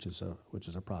clergy, which is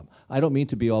a problem. I don't mean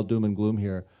to be all doom and gloom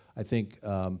here. I think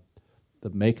the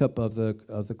makeup of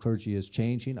the clergy is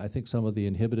changing. I think some of the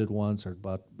inhibited ones are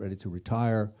about ready to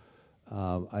retire.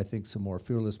 I think some more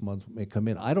fearless ones may come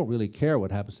in. I don't really care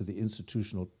what happens to the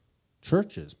institutional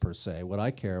churches per se. What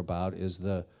I care about is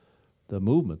the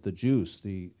movement, the juice,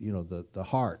 the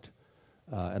heart,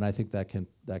 and I think that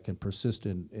can persist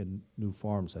in new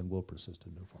forms and will persist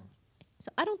in new forms. So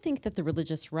I don't think that the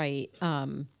religious right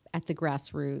at the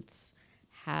grassroots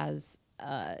has.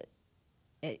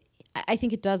 I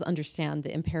think it does understand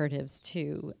the imperatives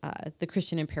the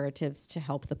Christian imperatives to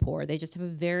help the poor. They just have a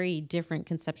very different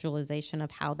conceptualization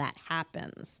of how that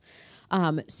happens.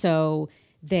 So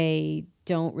they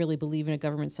don't really believe in a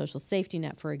government social safety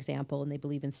net, for example, and they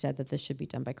believe instead that this should be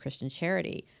done by Christian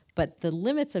charity. But the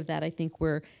limits of that, I think,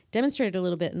 were demonstrated a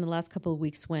little bit in the last couple of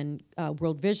weeks when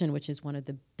World Vision, which is one of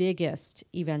the biggest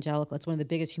evangelical, it's one of the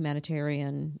biggest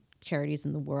humanitarian charities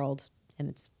in the world, and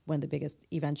it's one of the biggest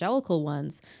evangelical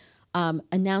ones,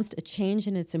 announced a change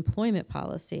in its employment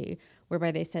policy, whereby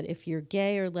they said if you're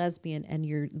gay or lesbian and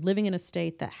you're living in a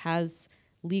state that has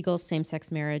legal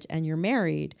same-sex marriage and you're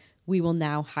married, we will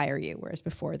now hire you, whereas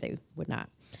before they would not.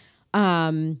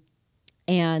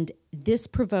 And this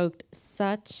provoked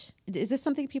such... Is this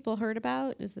something people heard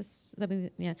about? Is this something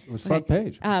that... Yeah. It was front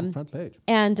page. Front page.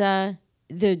 And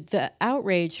the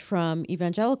outrage from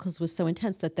evangelicals was so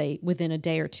intense that they, within a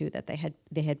day or two, that they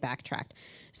had backtracked.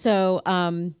 So,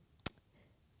 I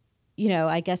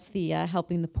guess the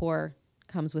helping the poor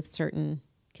comes with certain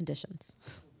conditions.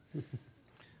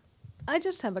 I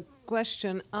just have a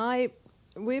question.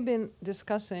 We've been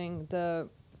discussing the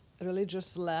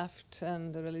religious left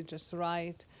and the religious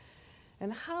right,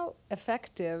 and how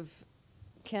effective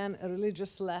can a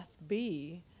religious left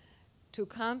be to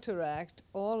counteract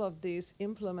all of this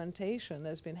implementation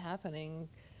that's been happening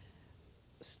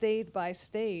state by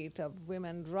state of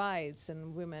women's rights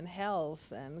and women's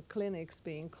health and clinics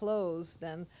being closed?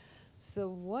 And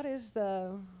so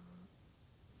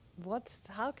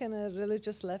how can a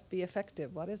religious left be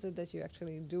effective? What is it that you're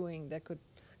actually doing that could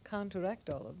counteract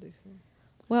all of these things?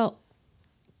 Well,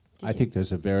 I think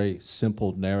there's a very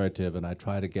simple narrative, and I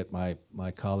try to get my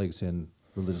colleagues in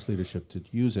religious leadership to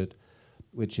use it,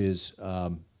 which is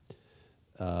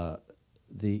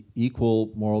the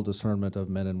equal moral discernment of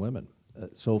men and women.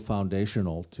 So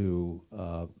foundational to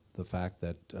the fact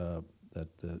that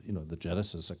the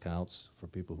Genesis accounts, for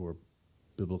people who are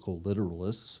biblical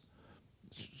literalists,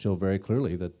 show very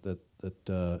clearly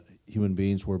that human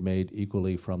beings were made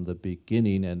equally from the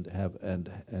beginning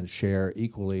and share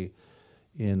equally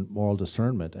in moral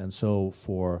discernment. And so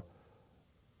for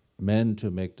men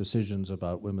to make decisions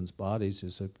about women's bodies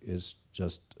is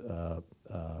just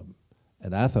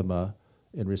anathema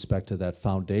in respect to that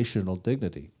foundational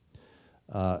dignity.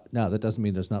 Now, that doesn't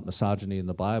mean there's not misogyny in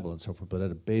the Bible and so forth, but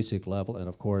at a basic level, and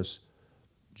of course,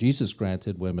 Jesus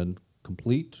granted women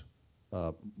complete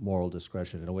moral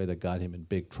discretion in a way that got him in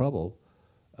big trouble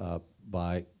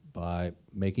by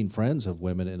making friends of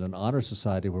women in an honor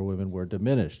society where women were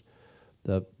diminished.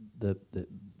 The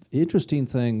interesting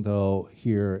thing, though,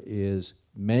 here is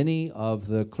many of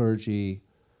the clergy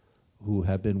who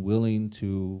have been willing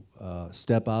to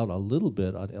step out a little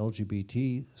bit on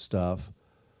LGBT stuff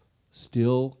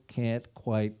still can't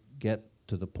quite get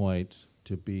to the point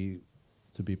to be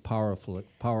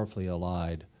powerfully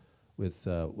allied with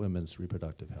women's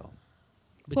reproductive health.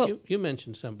 But well, you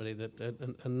mentioned somebody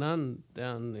a nun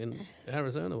down in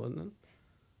Arizona, wasn't it?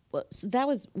 Well, so that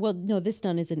was, no, this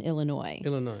nun is in Illinois.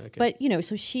 Illinois, okay. But,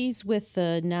 so she's with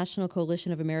the National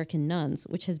Coalition of American Nuns,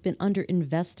 which has been under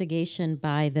investigation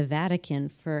by the Vatican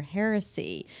for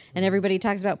heresy. And everybody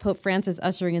talks about Pope Francis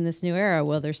ushering in this new era.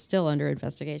 Well, they're still under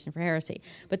investigation for heresy.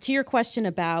 But to your question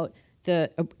about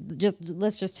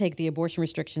let's just take the abortion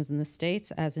restrictions in the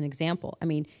states as an example. I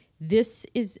mean, this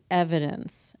is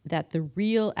evidence that the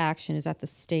real action is at the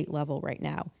state level right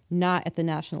now, not at the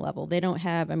national level. They don't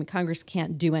have, Congress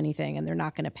can't do anything, and they're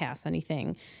not going to pass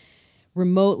anything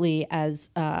remotely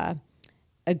as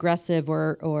aggressive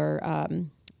or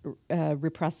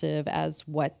repressive as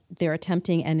what they're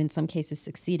attempting and in some cases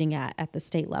succeeding at the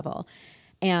state level.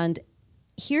 And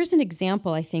here's an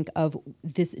example, I think, of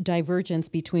this divergence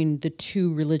between the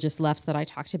two religious lefts that I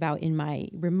talked about in my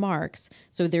remarks.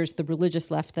 So there's the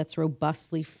religious left that's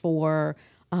robustly for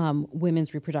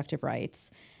women's reproductive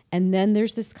rights. And then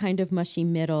there's this kind of mushy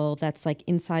middle that's like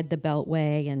inside the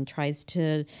beltway and tries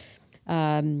to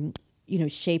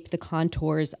shape the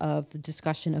contours of the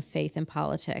discussion of faith and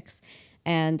politics.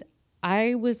 And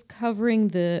I was covering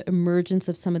the emergence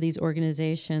of some of these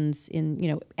organizations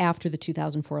after the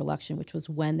 2004 election, which was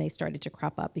when they started to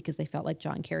crop up because they felt like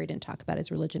John Kerry didn't talk about his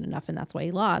religion enough, and that's why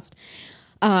he lost.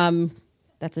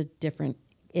 That's a different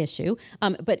issue.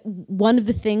 But one of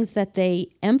the things that they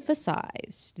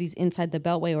emphasized, these inside the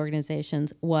Beltway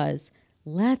organizations, was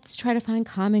let's try to find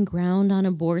common ground on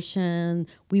abortion.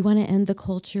 We want to end the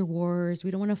culture wars.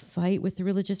 We don't want to fight with the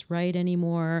religious right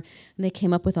anymore. And they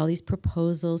came up with all these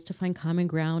proposals to find common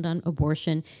ground on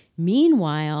abortion.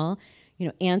 Meanwhile,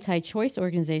 anti-choice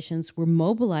organizations were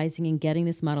mobilizing and getting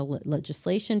this model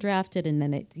legislation drafted, and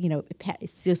then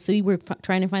so you were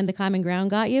trying to find the common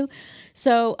ground, got you?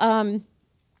 So, I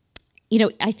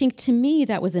think to me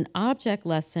that was an object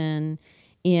lesson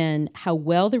in how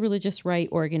well the religious right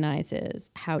organizes,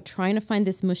 how trying to find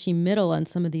this mushy middle on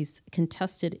some of these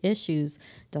contested issues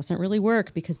doesn't really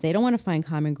work because they don't want to find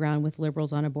common ground with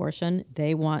liberals on abortion.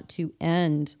 They want to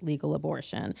end legal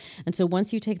abortion. And so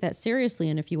once you take that seriously,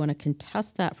 and if you want to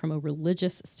contest that from a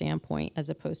religious standpoint as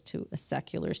opposed to a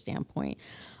secular standpoint,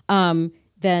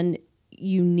 then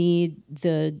you need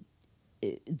the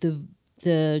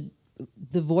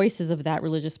voices of that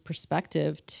religious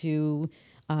perspective to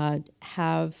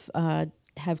have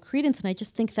credence. And I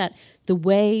just think that the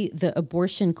way the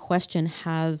abortion question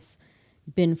has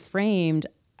been framed,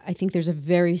 I think there's a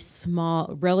very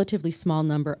relatively small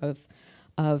number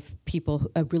of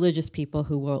people, religious people,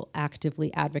 who will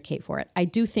actively advocate for it. I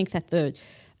do think that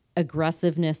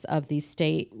aggressiveness of these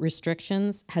state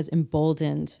restrictions has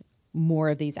emboldened more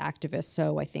of these activists.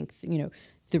 So I think, the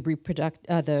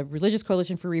Religious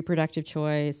Coalition for Reproductive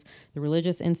Choice, the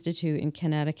Religious Institute in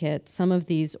Connecticut, some of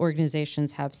these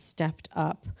organizations have stepped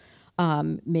up,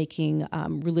 making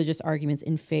religious arguments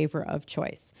in favor of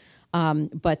choice.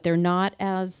 But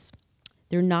these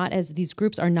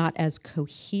groups are not as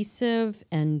cohesive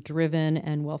and driven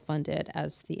and well-funded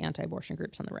as the anti-abortion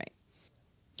groups on the right.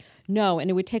 No, and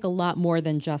it would take a lot more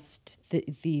than just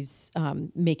these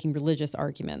making religious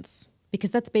arguments,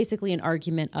 because that's basically an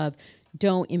argument of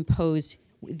don't impose.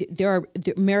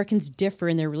 The Americans differ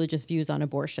in their religious views on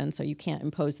abortion, so you can't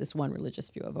impose this one religious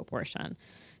view of abortion.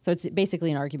 So it's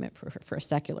basically an argument for a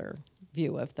secular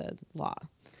view of the law.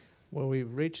 Well,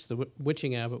 we've reached the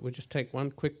witching hour, but we'll just take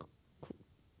one quick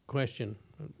question.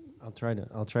 I'll try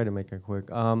to make it quick.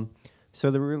 So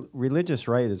the religious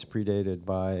right is predated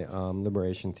by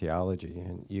liberation theology,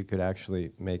 and you could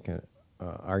actually make an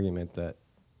argument that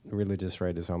the religious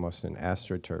right is almost an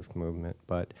astroturf movement.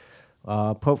 But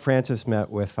Pope Francis met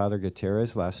with Father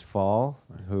Gutierrez last fall,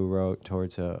 who wrote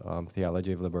Towards a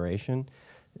Theology of Liberation.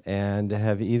 And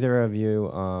have either of you,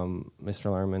 Mr.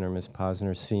 Laarman or Ms.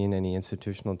 Posner, seen any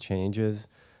institutional changes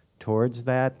towards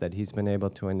that he's been able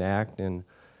to enact? And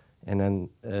then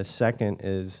the second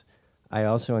is, I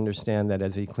also understand that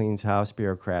as he cleans house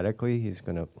bureaucratically, he's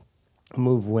going to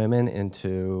move women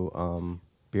into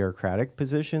bureaucratic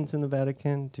positions in the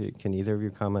Vatican. Can either of you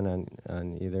comment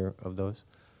on either of those?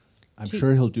 I'm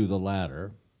sure he'll do the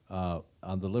latter. On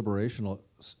the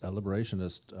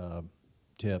liberationist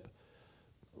tip,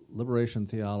 liberation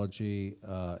theology,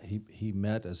 he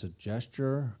met as a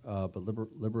gesture, but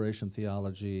liberation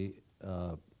theology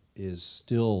is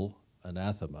still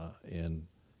anathema in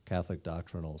Catholic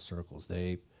doctrinal circles.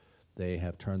 They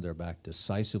have turned their back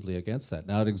decisively against that.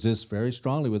 Now, it exists very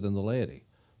strongly within the laity,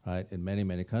 right, in many,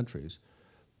 many countries,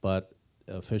 but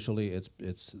officially it's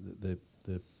the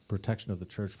protection of the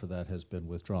church for that has been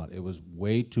withdrawn. It was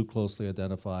way too closely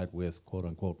identified with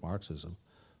quote-unquote Marxism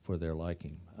for their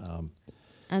liking.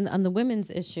 And on the women's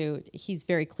issue, he's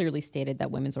very clearly stated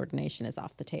that women's ordination is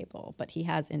off the table, but he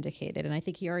has indicated, and I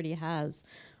think he already has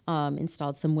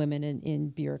installed some women in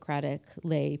bureaucratic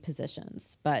lay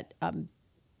positions. But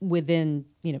within,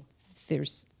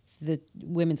 there's the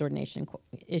women's ordination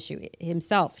issue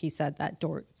himself. He said that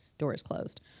door is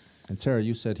closed. And Sarah,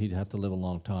 you said he'd have to live a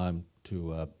long time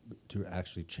to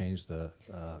actually change the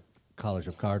College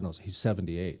of Cardinals. He's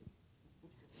 78,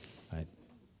 right?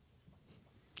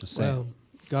 Just saying. Well,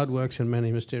 God works in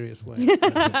many mysterious ways.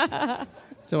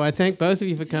 So I thank both of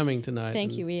you for coming tonight.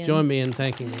 Thank you, Ian. Join me in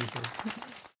thanking them.